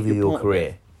one, of gave you you're your part of it.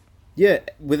 career. Yeah,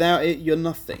 without it, you're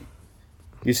nothing.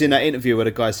 You've seen that interview where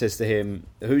the guy says to him,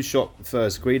 who shot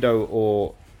first, Greedo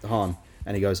or Han?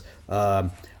 And he goes, I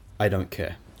don't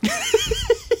care.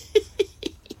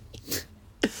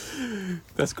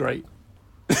 That's great.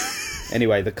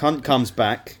 Anyway, the cunt comes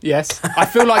back. Yes. I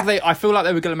feel like they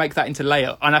were going to make that into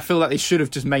Leia, and I feel like they should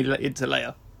have just made it into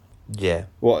Leia. Yeah.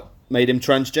 What, made him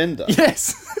transgender?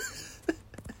 Yes.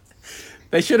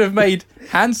 They should have made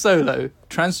Han Solo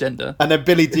transgender. And then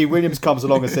Billy D. Williams comes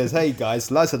along and says, hey guys,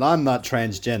 listen, I'm not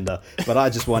transgender, but I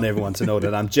just want everyone to know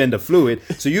that I'm gender fluid,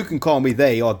 so you can call me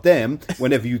they or them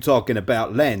whenever you're talking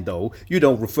about Lando. You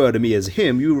don't refer to me as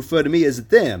him, you refer to me as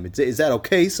them. Is that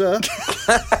okay, sir?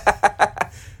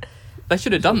 They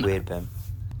should have done that. Weird, Ben.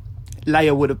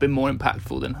 Leia would have been more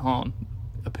impactful than Han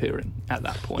appearing at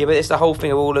that point. Yeah, but it's the whole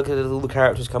thing of all the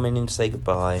characters coming in to say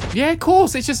goodbye. Yeah, of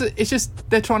course. It's just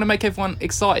they're trying to make everyone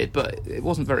excited, but it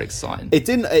wasn't very exciting.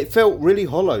 It felt really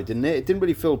hollow, didn't it? It didn't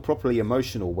really feel properly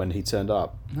emotional when he turned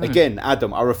up. No. Again,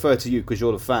 Adam, I refer to you because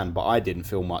you're the fan, but I didn't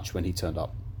feel much when he turned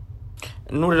up.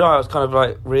 Nor did I. I was kind of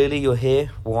like, really? You're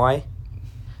here? Why?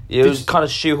 It was kind of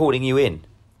shoehorning you in.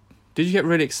 Did you get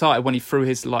really excited when he threw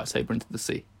his lightsaber into the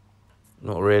sea?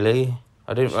 Not really.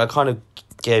 I kind of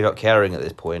gave up caring at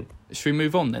this point. Should we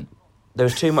move on then? There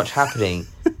was too much happening.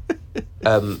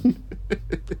 There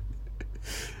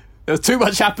was too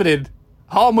much happening.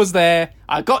 Han was there.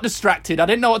 I got distracted. I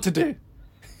didn't know what to do.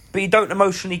 But you don't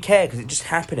emotionally care because it's just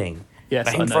happening. Yes,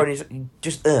 Like I him know. throwing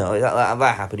his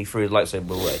that happened. He threw his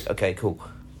lightsaber away. Okay, cool.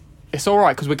 It's all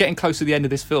right because we're getting close to the end of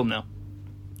this film now.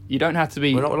 You don't have to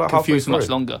be We're not, like, halfway confused much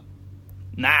through. longer.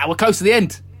 Nah, we're close to the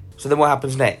end. So then what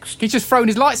happens next? He's just thrown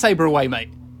his lightsaber away, mate.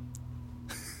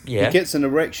 Yeah, He gets an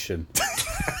erection.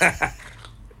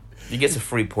 he gets a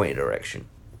 3-point erection.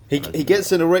 He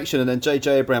gets an erection, and then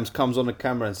J.J. Abrams comes on the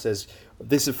camera and says,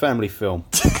 "This is a family film."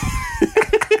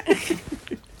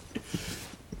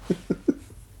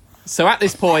 So at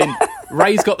this point,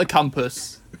 Rey's got the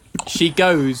compass. She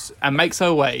goes and makes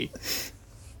her way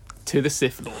to the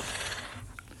Sith Lord.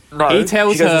 No, He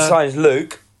tells she goes her- and signs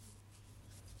Luke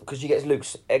because she gets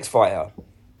Luke's X-Fighter.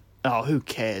 Oh, who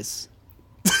cares?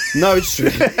 No, it's true.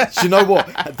 Do you know what?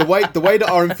 The way that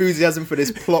our enthusiasm for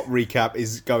this plot recap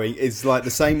is going is like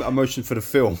the same emotion for the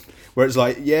film, where it's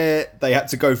like, yeah, they had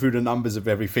to go through the numbers of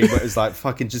everything, but it's like,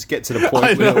 fucking just get to the point. I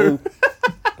with it know. all.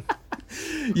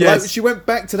 Yes. Like, she went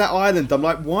back to that island. I'm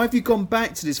like, why have you gone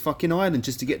back to this fucking island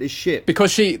just to get this shit?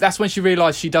 Because that's when she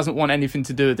realised she doesn't want anything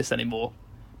to do with this anymore.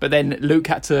 But then Luke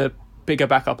had to pick her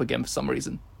back up again for some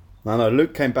reason. No,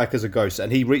 Luke came back as a ghost,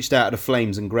 and he reached out of the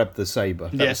flames and grabbed the saber.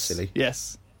 That was silly.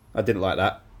 Yes. I didn't like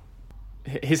that.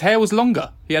 His hair was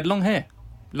longer. He had long hair.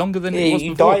 Longer than it Yeah, was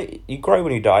you before. die. You grow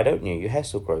when you die, don't you? Your hair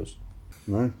still grows.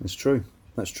 No, it's true.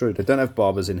 That's true. They don't have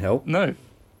barbers in hell. No.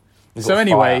 You've So got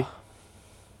anyway, fire.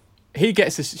 she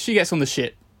gets on the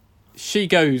ship. She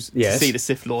goes to Yes. see the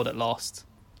Sith Lord at last.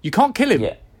 You can't kill him.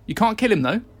 Yeah. You can't kill him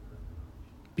though.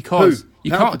 Because Who?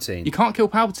 you Palpatine? can't kill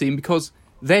Palpatine because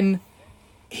then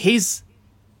his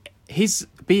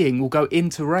being will go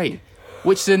into Rey.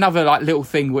 Which is another like little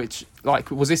thing which like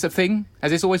was this a thing?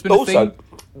 Has this always been a Also, thing?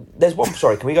 there's one.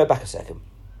 Sorry, can we go back a second?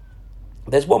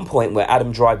 There's one point where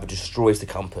Adam Driver destroys the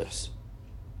compass,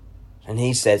 and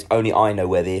he says, "Only I know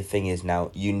where the thing is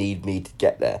now. You need me to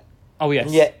get there." Oh yes.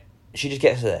 And yet she just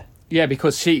gets there. Yeah,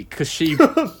 because she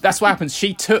that's what happens.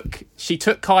 She took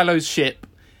Kylo's ship,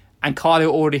 and Kylo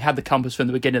already had the compass from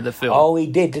the beginning of the film. Oh, he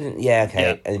did, didn't? Yeah, okay. Yeah.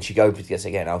 And then she goes to guess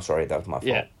again. Oh, sorry, that was my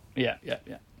fault. Yeah.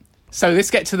 So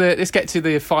let's get to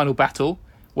the final battle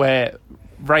where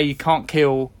Rey can't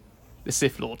kill the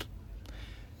Sith Lord.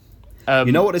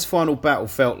 You know what this final battle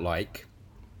felt like?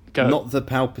 Go. Not the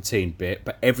Palpatine bit,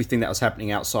 but everything that was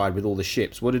happening outside with all the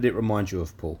ships. What did it remind you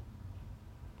of, Paul?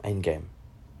 Endgame.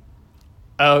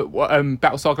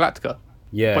 Battlestar Galactica.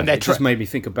 Yeah, When they're it just made me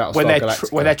think about When Star they're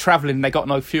Galactica. when they're traveling, and they got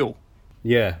no fuel.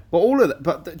 Yeah, but all of that,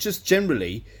 but just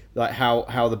generally, like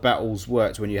how the battles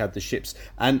worked when you had the ships.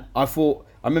 And I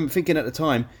remember thinking at the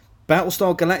time,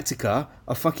 Battlestar Galactica,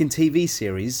 a fucking TV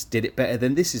series, did it better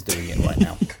than this is doing it right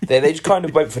now. They just kind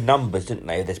of went for numbers, didn't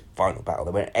they? This final battle,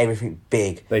 they went everything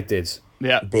big, They did.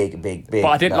 Yeah, big. but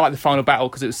I didn't like the final battle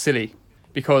because it was silly.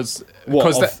 Because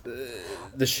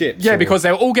The ships? yeah, or- because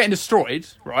they were all getting destroyed,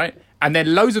 right? And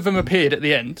then loads of them appeared at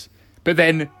the end, but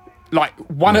then like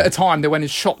one at a time they went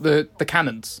and shot the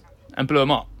cannons and blew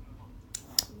them up.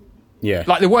 yeah,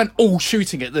 Like they weren't all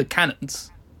shooting at the cannons.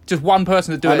 Just one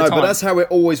person to do it I at know, a time. but that's how it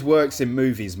always works in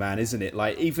movies, man, isn't it?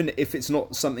 Like, even if it's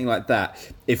not something like that,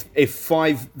 if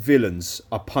 5 villains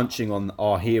are punching on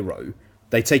our hero,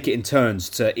 they take it in turns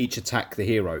to each attack the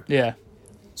hero, Yeah.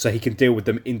 so he can deal with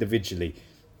them individually.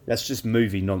 That's just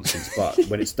movie nonsense, but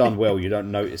when it's done well, you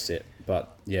don't notice it.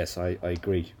 But yes, I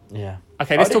agree. Yeah.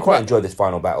 Okay, I let's did talk quite about enjoy this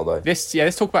final battle though. let's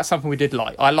talk about something we did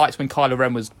like. I liked when Kylo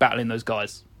Ren was battling those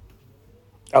guys.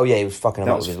 Oh yeah, he was fucking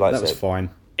them up with his That was lightsaber. fine.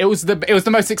 It was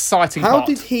the most exciting How part.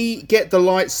 did he get the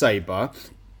lightsaber?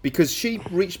 Because she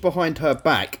reached behind her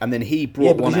back, and then he brought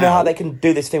Yeah, one because you know how out. they can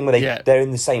do this thing where Yeah. they're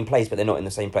in the same place, but they're not in the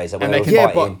same place. Like when And they they were can-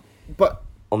 Yeah, fighting but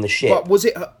on the ship. But was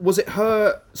it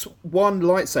her one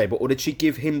lightsaber, or did she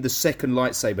give him the second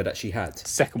lightsaber that she had?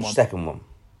 Second one. Second one.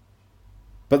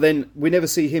 But then we never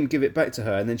see him give it back to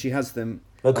her, and then she has them.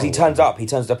 No, because he turns up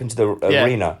into the Yeah.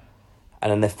 arena, and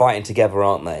then they're fighting together,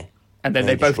 aren't they? And then And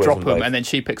they he both destroys drop them them, both. and then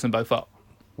she picks them both up.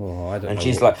 Oh, I don't know. And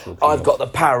she's what like, you're talking I've got the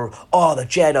power of all the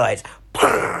Jedi's.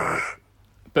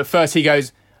 But first he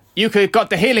goes, "You could got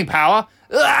the healing power,"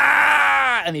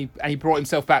 ah! and he brought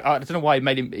himself back. I don't know why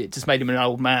it just made him an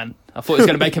old man. I thought it was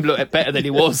going to make him look better than he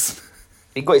was.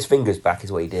 He got his fingers back,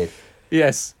 is what he did.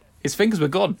 Yes, his fingers were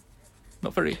gone.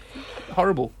 Not very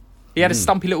horrible. He had his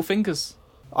stumpy little fingers.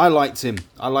 I liked him.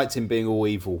 I liked him being all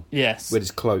evil Yes. with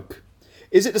his cloak.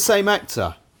 Is it the same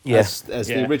actor Yes. as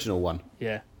Yeah. the original one?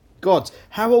 Yeah. God,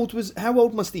 how old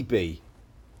must he be?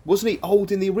 Wasn't he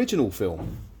old in the original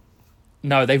film?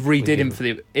 No, they've redid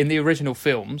him in the original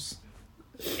films.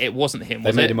 It wasn't him. They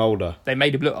Was made it? him older. They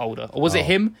made him look older, or was Oh. it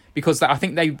him? Because I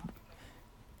think they. Do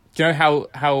you know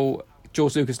how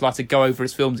George Lucas liked to go over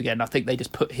his films again? I think they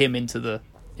just put him into the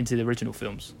original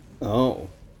films. Oh.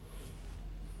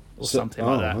 or something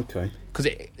like that. Okay. Because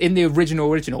in the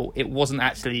original, it wasn't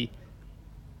actually.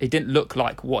 It didn't look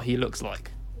like what he looks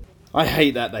like. I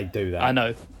hate that they do that. I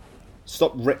know.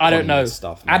 Stop retconning I don't know. this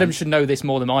stuff, man. Adam should know this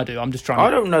more than I do. I'm just trying. I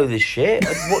don't know this shit.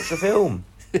 I just watched the film.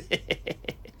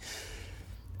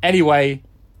 Anyway,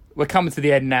 we're coming to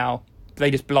the end now.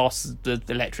 They just blast the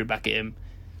electric back at him,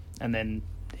 and then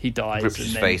he dies. Rips and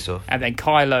his then, face off. And then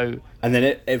Kylo And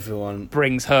then everyone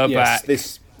brings her back,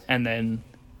 This. and then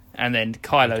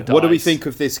Kylo dies. What do we think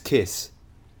of this kiss?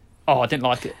 Oh, I didn't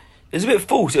like it. It was a bit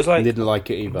false. It was I like, didn't like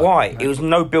it either. why? It was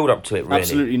no build up to it, really.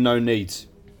 Absolutely no needs.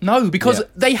 No, because Yeah.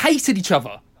 they hated each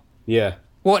other. Yeah.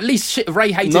 Well, at least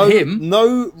Ray hated No, him.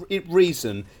 no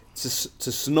reason to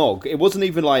snog. It wasn't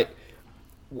even like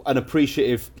an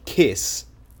appreciative kiss.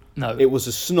 No, It was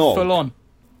a snog. full on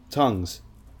Tongues.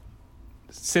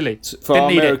 silly. For Didn't our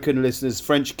need American listeners,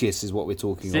 French kiss is what we're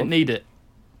talking Didn't of. need it.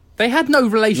 They had no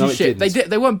relationship. didn't.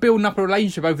 They weren't building up a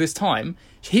relationship over this time.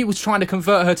 He was trying to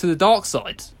convert her to the dark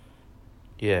side.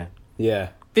 Yeah. Yeah.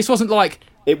 This wasn't like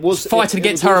It was fighting it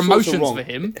against was her all sorts of emotions wrong. for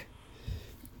him.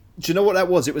 Do you know what that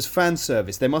was? It was fan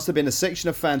service. There must have been a section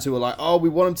of fans who were like, "Oh, we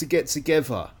want them to get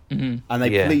together," and they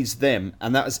Yeah. pleased them,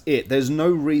 and that was it. There's no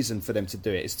reason for them to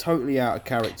do it. It's totally out of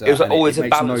character. It was like and always it a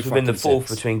makes balance no within the fucking fourth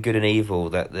sense. between good and evil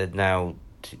that they're now...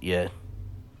 yeah.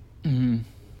 And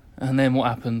then what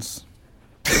happens?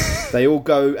 They all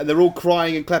go and they're all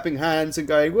crying and clapping hands and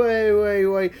going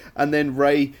way, and then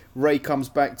Ray comes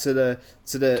back to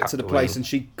the place and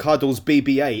she cuddles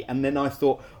BB-8, and then I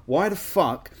thought, why the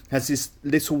fuck has this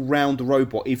little round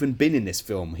robot even been in this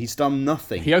film? He's done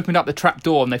nothing. He opened up the trap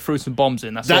door and they threw some bombs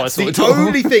in. That's That's what I the thought.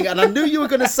 only thing, and I knew you were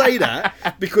going to say that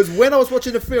because when I was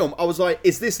watching the film, I was like,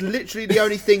 "Is this literally the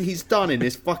only thing he's done in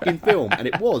this fucking film?" And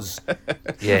it was.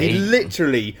 Yeah, he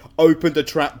literally opened a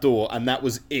trap door, and that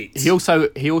was it. He also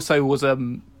was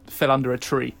fell under a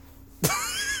tree.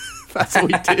 That's all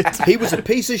he did. He was a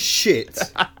piece of shit.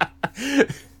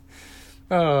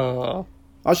 Oh.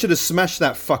 I should have smashed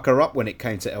that fucker up when it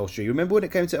came to Elstree. You remember when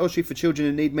it came to Elstree for Children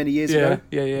in Need many years ago?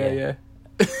 Yeah.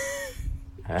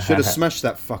 Should have smashed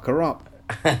that fucker up.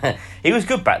 He was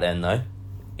good back then, though.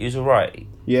 He was alright.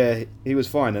 Yeah, he was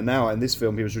fine, and now in this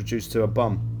film he was reduced to a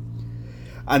bum.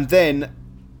 And then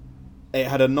it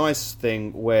had a nice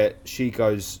thing where she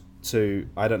goes to,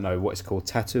 I don't know what it's called,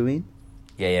 Tatooine?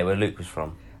 Yeah, where Luke was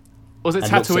from. Was it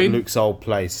And looks at Tatooine? Luke's old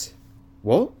place.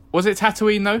 What? Was it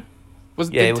Tatooine though?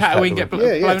 Yeah, it Did was Tatooine Tatooine. get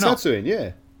Yeah, blown up? Tatooine,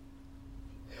 yeah.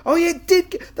 Oh yeah, it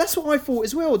did. That's what I thought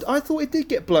as well. I thought it did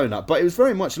get blown up, but it was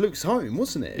very much Luke's home,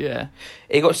 wasn't it? Yeah.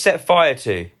 It got set fire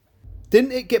to.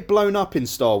 Didn't it get blown up in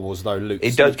Star Wars though, Luke?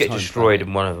 It does get destroyed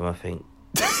in one of them, I think.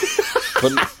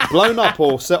 But blown up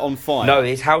or set on fire? No,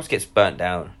 his house gets burnt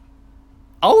down.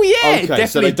 Oh yeah, it Okay, definitely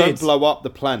so they did. don't blow up the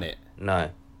planet. No.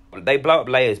 They blow up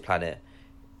Leia's planet.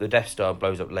 The Death Star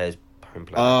blows up Leia's home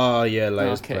planet. Oh yeah,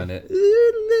 Leia's Okay. planet.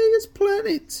 Leia's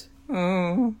planet.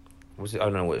 Was it? I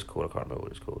don't know what it's called. I can't remember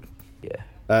what it's called.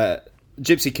 Yeah.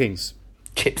 Gypsy Kings.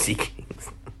 Gypsy Kings.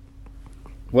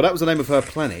 Well, that was the name of her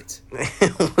planet.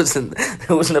 There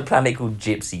wasn't a planet called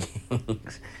Gypsy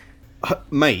Kings.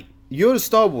 Mate, you're a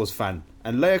Star Wars fan,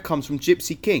 and Leia comes from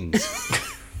Gypsy Kings.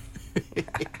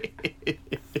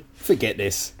 Forget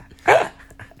this.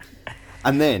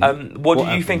 And then, What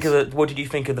did you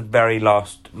think of the very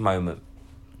last moment?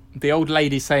 The old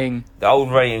lady saying, The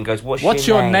old Ryan goes, "What's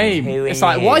your name?" Who are It's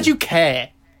like, you?" why'd you care?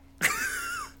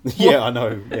 Yeah, I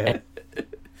know. Yeah.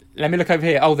 Let me look over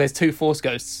here. Oh, there's two Force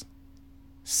ghosts.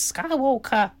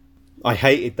 Skywalker. I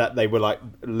hated that they were like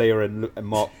Leia and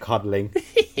Mark cuddling,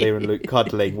 Leia and Luke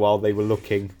cuddling while they were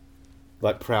looking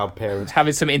like proud parents.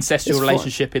 Having some incestual It's fine.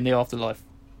 relationship in the afterlife.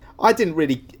 I didn't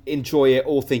really enjoy it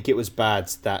or think it was bad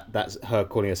that that's her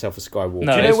calling herself a Skywalker.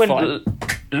 No. Do you know it's when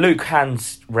fine. Luke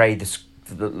hands Rey the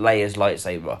Leia's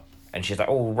lightsaber, and she's like,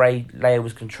 "Oh, Leia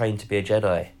was trained to be a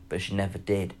Jedi, but she never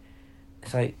did."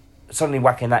 It's like suddenly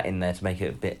whacking that in there to make it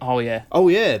a bit. Oh yeah, Oh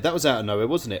yeah, that was out of nowhere,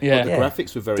 wasn't it? Yeah. But the Yeah.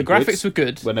 graphics were very the good. graphics were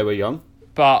good, when they were young.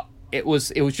 but it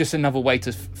was just another way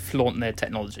to flaunt their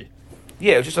technology.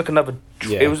 Yeah, it was just like another.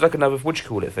 Yeah. It was like another what do you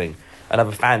call it thing,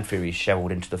 another fan theory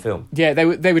shoveled into the film. Yeah,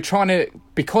 they were trying to,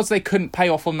 because they couldn't pay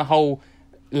off on the whole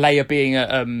Leia being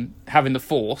having the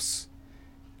Force,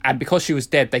 and because she was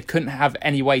dead, they couldn't have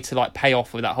any way to like pay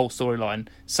off with that whole storyline.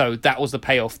 So that was the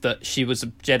payoff, that she was a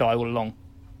Jedi all along,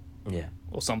 Yeah.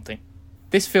 or something.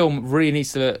 This film really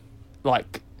needs to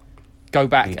like go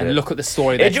back Need and it. look at the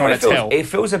story they're Do you know trying what to tell. It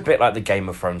feels a bit like the Game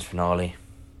of Thrones finale.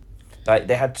 Like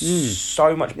they had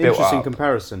so much built Interesting up.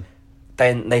 comparison.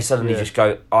 Then they suddenly Yeah. just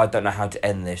go, I don't know how to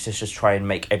end this. Let's just try and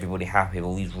make everybody happy with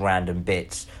all these random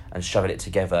bits and shoving it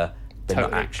together, but not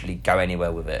Totally. actually go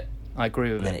anywhere with it. I agree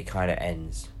with And then it. it kind of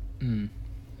ends.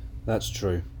 That's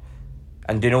true.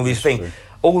 And doing all these things, true.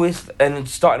 all this, and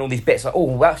starting all these bits like,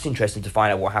 oh, that's interesting to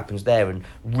find out what happens there, and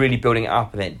really building it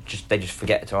up, and they just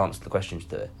forget to answer the questions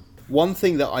to it. One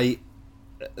thing that I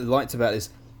liked about this,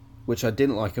 which I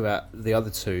didn't like about the other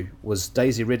two, was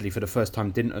Daisy Ridley for the first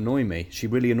time didn't annoy me. She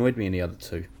really annoyed me in the other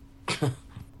two.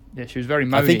 Yeah, she was very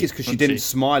moany. I think it's because she wasn't didn't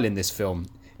smile in this film.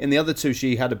 In the other two,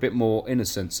 she had a bit more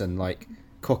innocence and like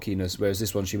cockiness, whereas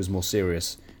this one she was more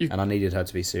serious, and I needed her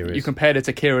to be serious. You compared her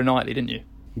to Keira Knightley, didn't you?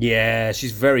 Yeah,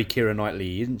 she's very Keira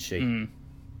Knightley, isn't she? Mm.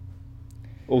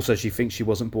 Also, she thinks she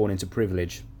wasn't born into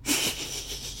privilege.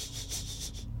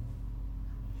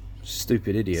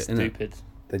 Stupid idiot, isn't it? Stupid.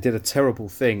 They did a terrible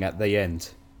thing at the end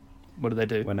What do they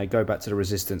do? when they go back to the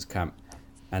resistance camp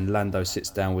and Lando sits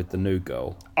down with the new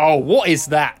girl. Oh, what is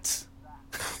that?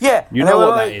 Yeah, You and know they were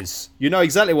what like, that is. You know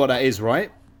exactly what that is,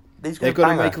 right? They're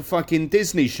going to make a fucking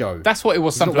Disney show. That's what it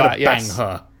was. He's not Something gonna like that. Yes. bang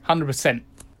her. 100%.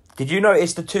 Did you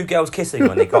notice the two girls kissing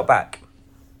when they got back?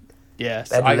 Yes.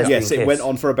 They had a lesbian Yes, it kiss. went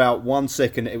on for about 1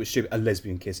 second. It was stupid. A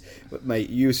lesbian kiss. But, mate,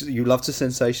 you love to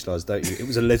sensationalise, don't you? It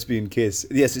was a lesbian kiss.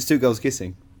 Yes, it's two girls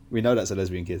kissing. We know that's a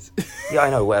lesbian kiss. Yeah, I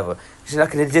know, whatever. It's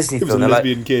like in a Disney It was film. a they're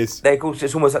lesbian like, kiss.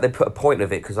 It's almost like they put a point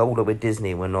of it because older with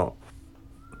Disney, we're not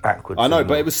backwards. I know, anymore.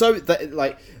 but it was so that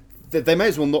like they may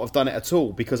as well not have done it at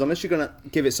all, because unless you're going to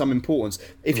give it some importance.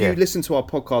 If you Yeah. listen to our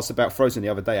podcast about Frozen the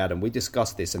other day, Adam, we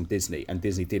discussed this and Disney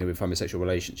dealing with homosexual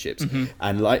relationships,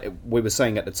 and like we were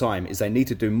saying at the time, is they need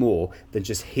to do more than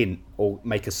just hint or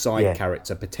make a side Yeah.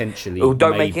 character potentially. Or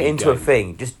don't make maybe it into a gay.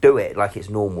 thing. Just do it like it's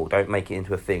normal. Don't make it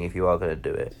into a thing if you are going to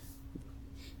do it.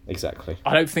 Exactly.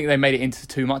 I don't think they made it into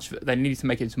too much of it. They needed to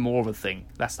make it into more of a thing.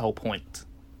 That's the whole point.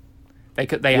 They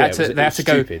had to go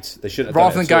Stupid. They shouldn't have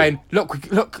rather than done it at all.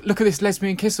 going, look at this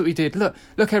lesbian kiss that we did. Look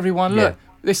everyone, look.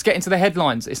 Yeah. Let's get into the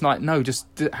headlines. It's like, no, just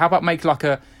how about make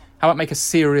a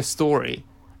serious story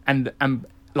and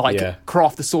Yeah.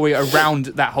 craft the story around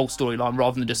that whole storyline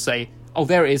rather than just say, oh,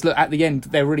 there it is. Look, at the end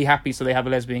they're really happy, so they have a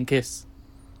lesbian kiss.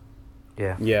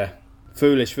 Yeah. Yeah.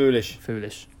 Foolish.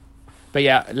 Foolish. But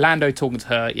yeah, Lando talking to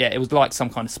her, yeah, it was like some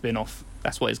kind of spin-off.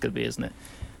 That's what it's going to be, isn't it?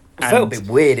 It felt a bit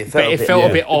weird. It felt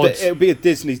a bit odd. It would be a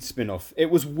Disney spin-off.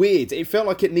 It was weird. It felt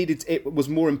like it was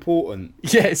more important,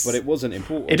 Yes. but it wasn't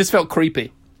important. It just felt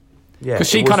creepy. Yeah, Because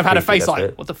she it was kind of had a creepy, face that's like,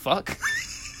 it. what the fuck?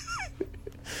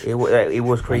 It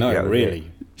was creepy. No, that was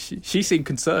really. it. She seemed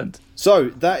concerned. So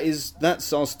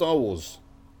that's our Star Wars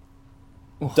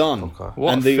done, okay.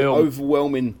 What and a the film.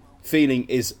 overwhelming feeling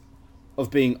is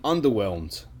of being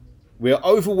underwhelmed. We are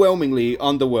overwhelmingly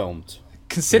underwhelmed.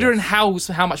 Considering how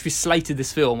much we slated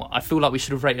this film, I feel like we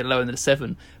should have rated it lower than a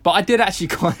 7. But I did actually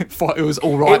kind of thought it was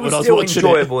all right It was when I was still watching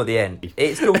enjoyable at the end.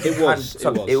 It still was.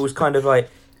 It was kind of like,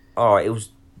 oh, it was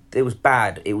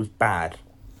bad. It was bad,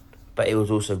 but it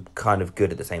was also kind of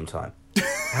good at the same time. It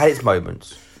had its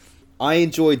moments. I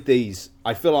enjoyed these.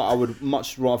 I feel like I would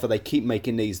much rather they keep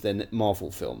making these than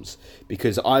Marvel films,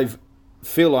 because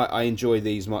feel like I enjoy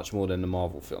these much more than the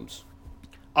Marvel films.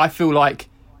 I feel like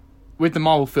with the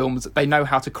Marvel films, they know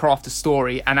how to craft a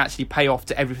story and actually pay off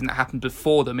to everything that happened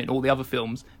before them in all the other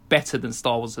films better than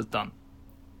Star Wars has done.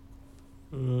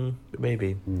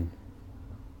 Maybe.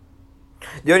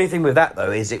 The only thing with that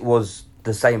though is it was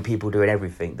the same people doing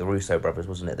everything. The Russo brothers,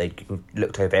 wasn't it? They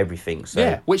looked over everything. So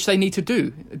Yeah, which they need to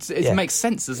do. It Yeah. makes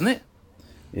sense, doesn't it?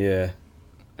 Yeah.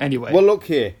 Anyway. Well, look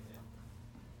here.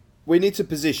 We need to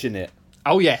position it.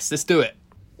 Oh, yes, let's do it.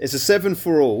 It's a 7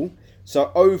 for all.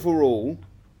 So overall,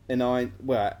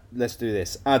 let's do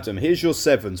this. Adam, here's your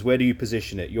 7s. Where do you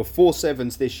position it? Your 4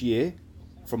 7s this year,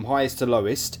 from highest to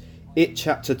lowest. It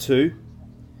Chapter 2,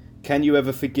 Can You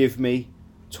Ever Forgive Me,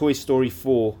 Toy Story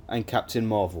 4, and Captain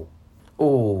Marvel.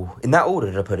 Oh, in that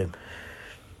order did I put him?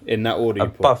 In that order you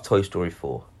put. Above Toy Story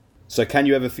 4. So Can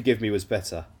You Ever Forgive Me was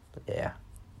better. Yeah.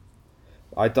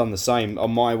 I'd done the same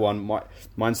on my one.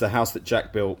 Mine's The House That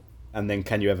Jack Built, and then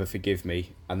Can You Ever Forgive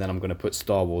Me, and then I'm going to put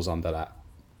Star Wars under that.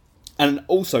 And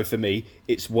also for me,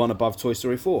 it's one above Toy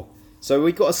Story 4. So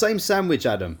we got a same sandwich,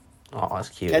 Adam. Oh, that's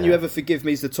cute. Can You Ever Forgive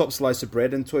Me is the top slice of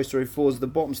bread, and Toy Story 4 is the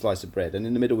bottom slice of bread, and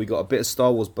in the middle we got a bit of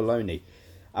Star Wars bologna.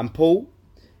 And Paul,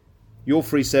 your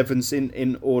 3 7s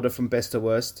in order from best to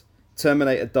worst: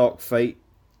 Terminator Dark Fate,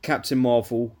 Captain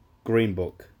Marvel, Green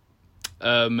Book.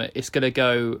 It's going to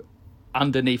go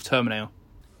underneath Terminator.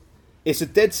 It's a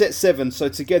dead set 7, so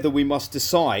together we must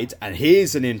decide, and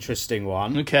here's an interesting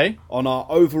one. Okay. On our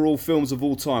overall films of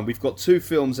all time, we've got 2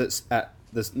 films at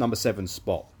the number 7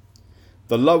 spot.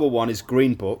 The lower one is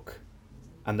Green Book,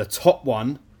 and the top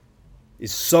one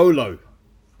is Solo.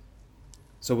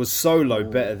 So was Solo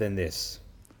better than this?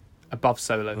 Above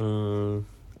Solo.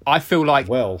 I feel like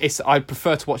Well. I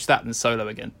prefer to watch that than Solo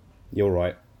again. You're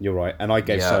right. You're right. And I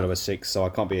gave Yeah. Solo a 6, so I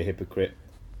can't be a hypocrite.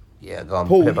 Yeah, go on.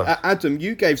 Paul, Pippa. Adam,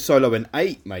 you gave Solo an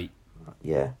 8, mate.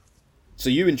 Yeah. So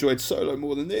you enjoyed Solo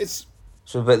more than this.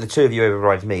 So, but the two of you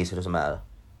override me, so it doesn't matter.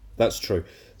 That's true.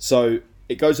 So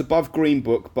it goes above Green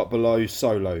Book, but below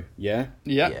Solo. Yeah.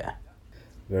 Yeah. Yeah.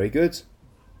 Very good.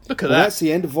 Look at Well, that. that's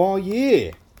the end of our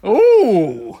year.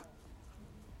 Ooh.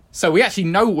 So we actually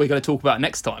know what we're going to talk about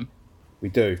next time. We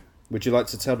do. Would you like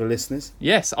to tell the listeners?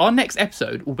 Yes, our next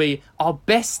episode will be our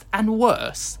best and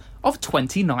worst of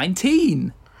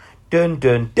 2019. Dun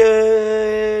dun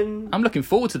dun. I'm looking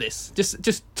forward to this.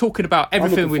 Just talking about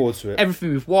everything looking forward to it.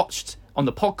 everything we've watched on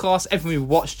the podcast, everything we've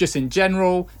watched just in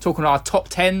general, talking about our top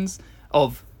 10s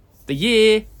of the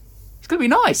year. It's going to be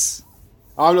nice.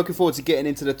 I'm looking forward to getting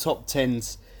into the top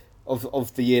 10s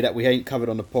of the year that we ain't covered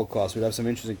on the podcast. We'll have some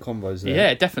interesting combos there.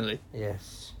 Yeah, definitely.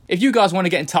 Yes. If you guys want to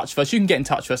get in touch with us, you can get in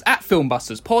touch with us at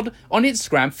Filmbusters Pod on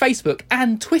Instagram, Facebook,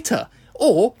 and Twitter.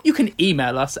 Or you can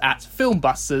email us at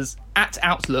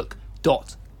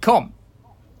filmbusters@outlook.com.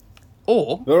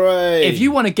 Or Hooray! if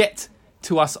you want to get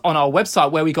to us on our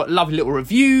website where we got lovely little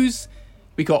reviews,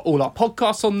 we got all our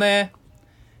podcasts on there,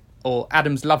 or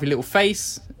Adam's lovely little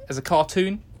face as a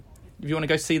cartoon. If you want to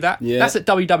go see that, Yeah. that's at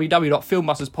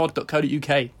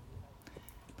www.filmbusterspod.co.uk.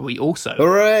 But we also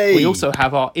Hooray!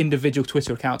 have our individual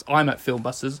Twitter accounts. I'm at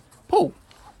Filmbusters. Paul.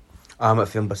 I'm at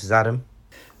Filmbusters Adam.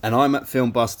 And I'm at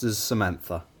Filmbusters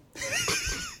Samantha.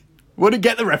 Wouldn't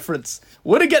get the reference.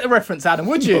 Wouldn't get the reference, Adam,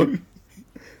 would you?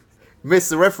 Missed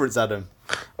the reference, Adam.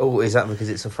 Oh, is that because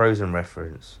it's a Frozen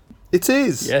reference? It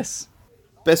is. Yes.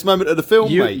 Best moment of the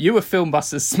film, mate. You were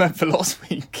Filmbusters Samantha last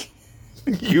week.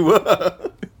 You were.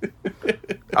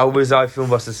 Oh, was I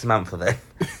Filmbusters Samantha then?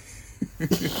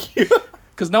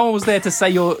 Because no one was there to say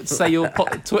your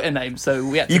Twitter name, so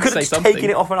we had to You could say have something. taken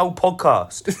it off an old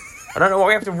podcast. I don't know why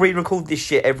we have to re-record this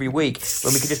shit every week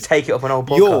when we could just take it off an old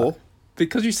podcast.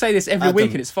 Because you say this every Adam.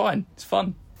 week and it's fine. It's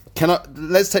fun.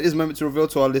 Let's take this moment to reveal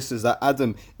to our listeners that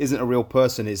Adam isn't a real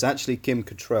person. It's actually Kim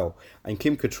Cattrall. And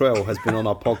Kim Cattrall has been on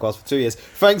our podcast for 2 years.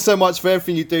 Thanks so much for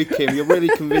everything you do, Kim. You're really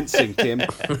convincing, Kim.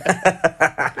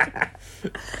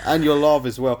 And your laugh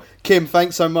as well. Kim,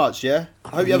 thanks so much, yeah? I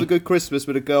hope you have a good Christmas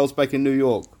with the girls back in New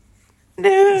York.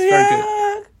 It's very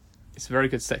good. It's a very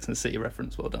good Sex and the City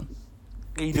reference. Well done.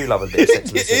 You do love a bit of Sex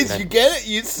and the It City, is, don't you get it?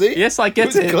 You see? Yes, I get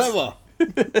It's it. clever.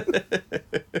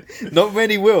 Not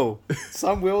many will.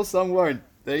 Some will, some won't.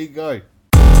 There you go.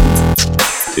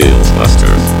 Filmbusters.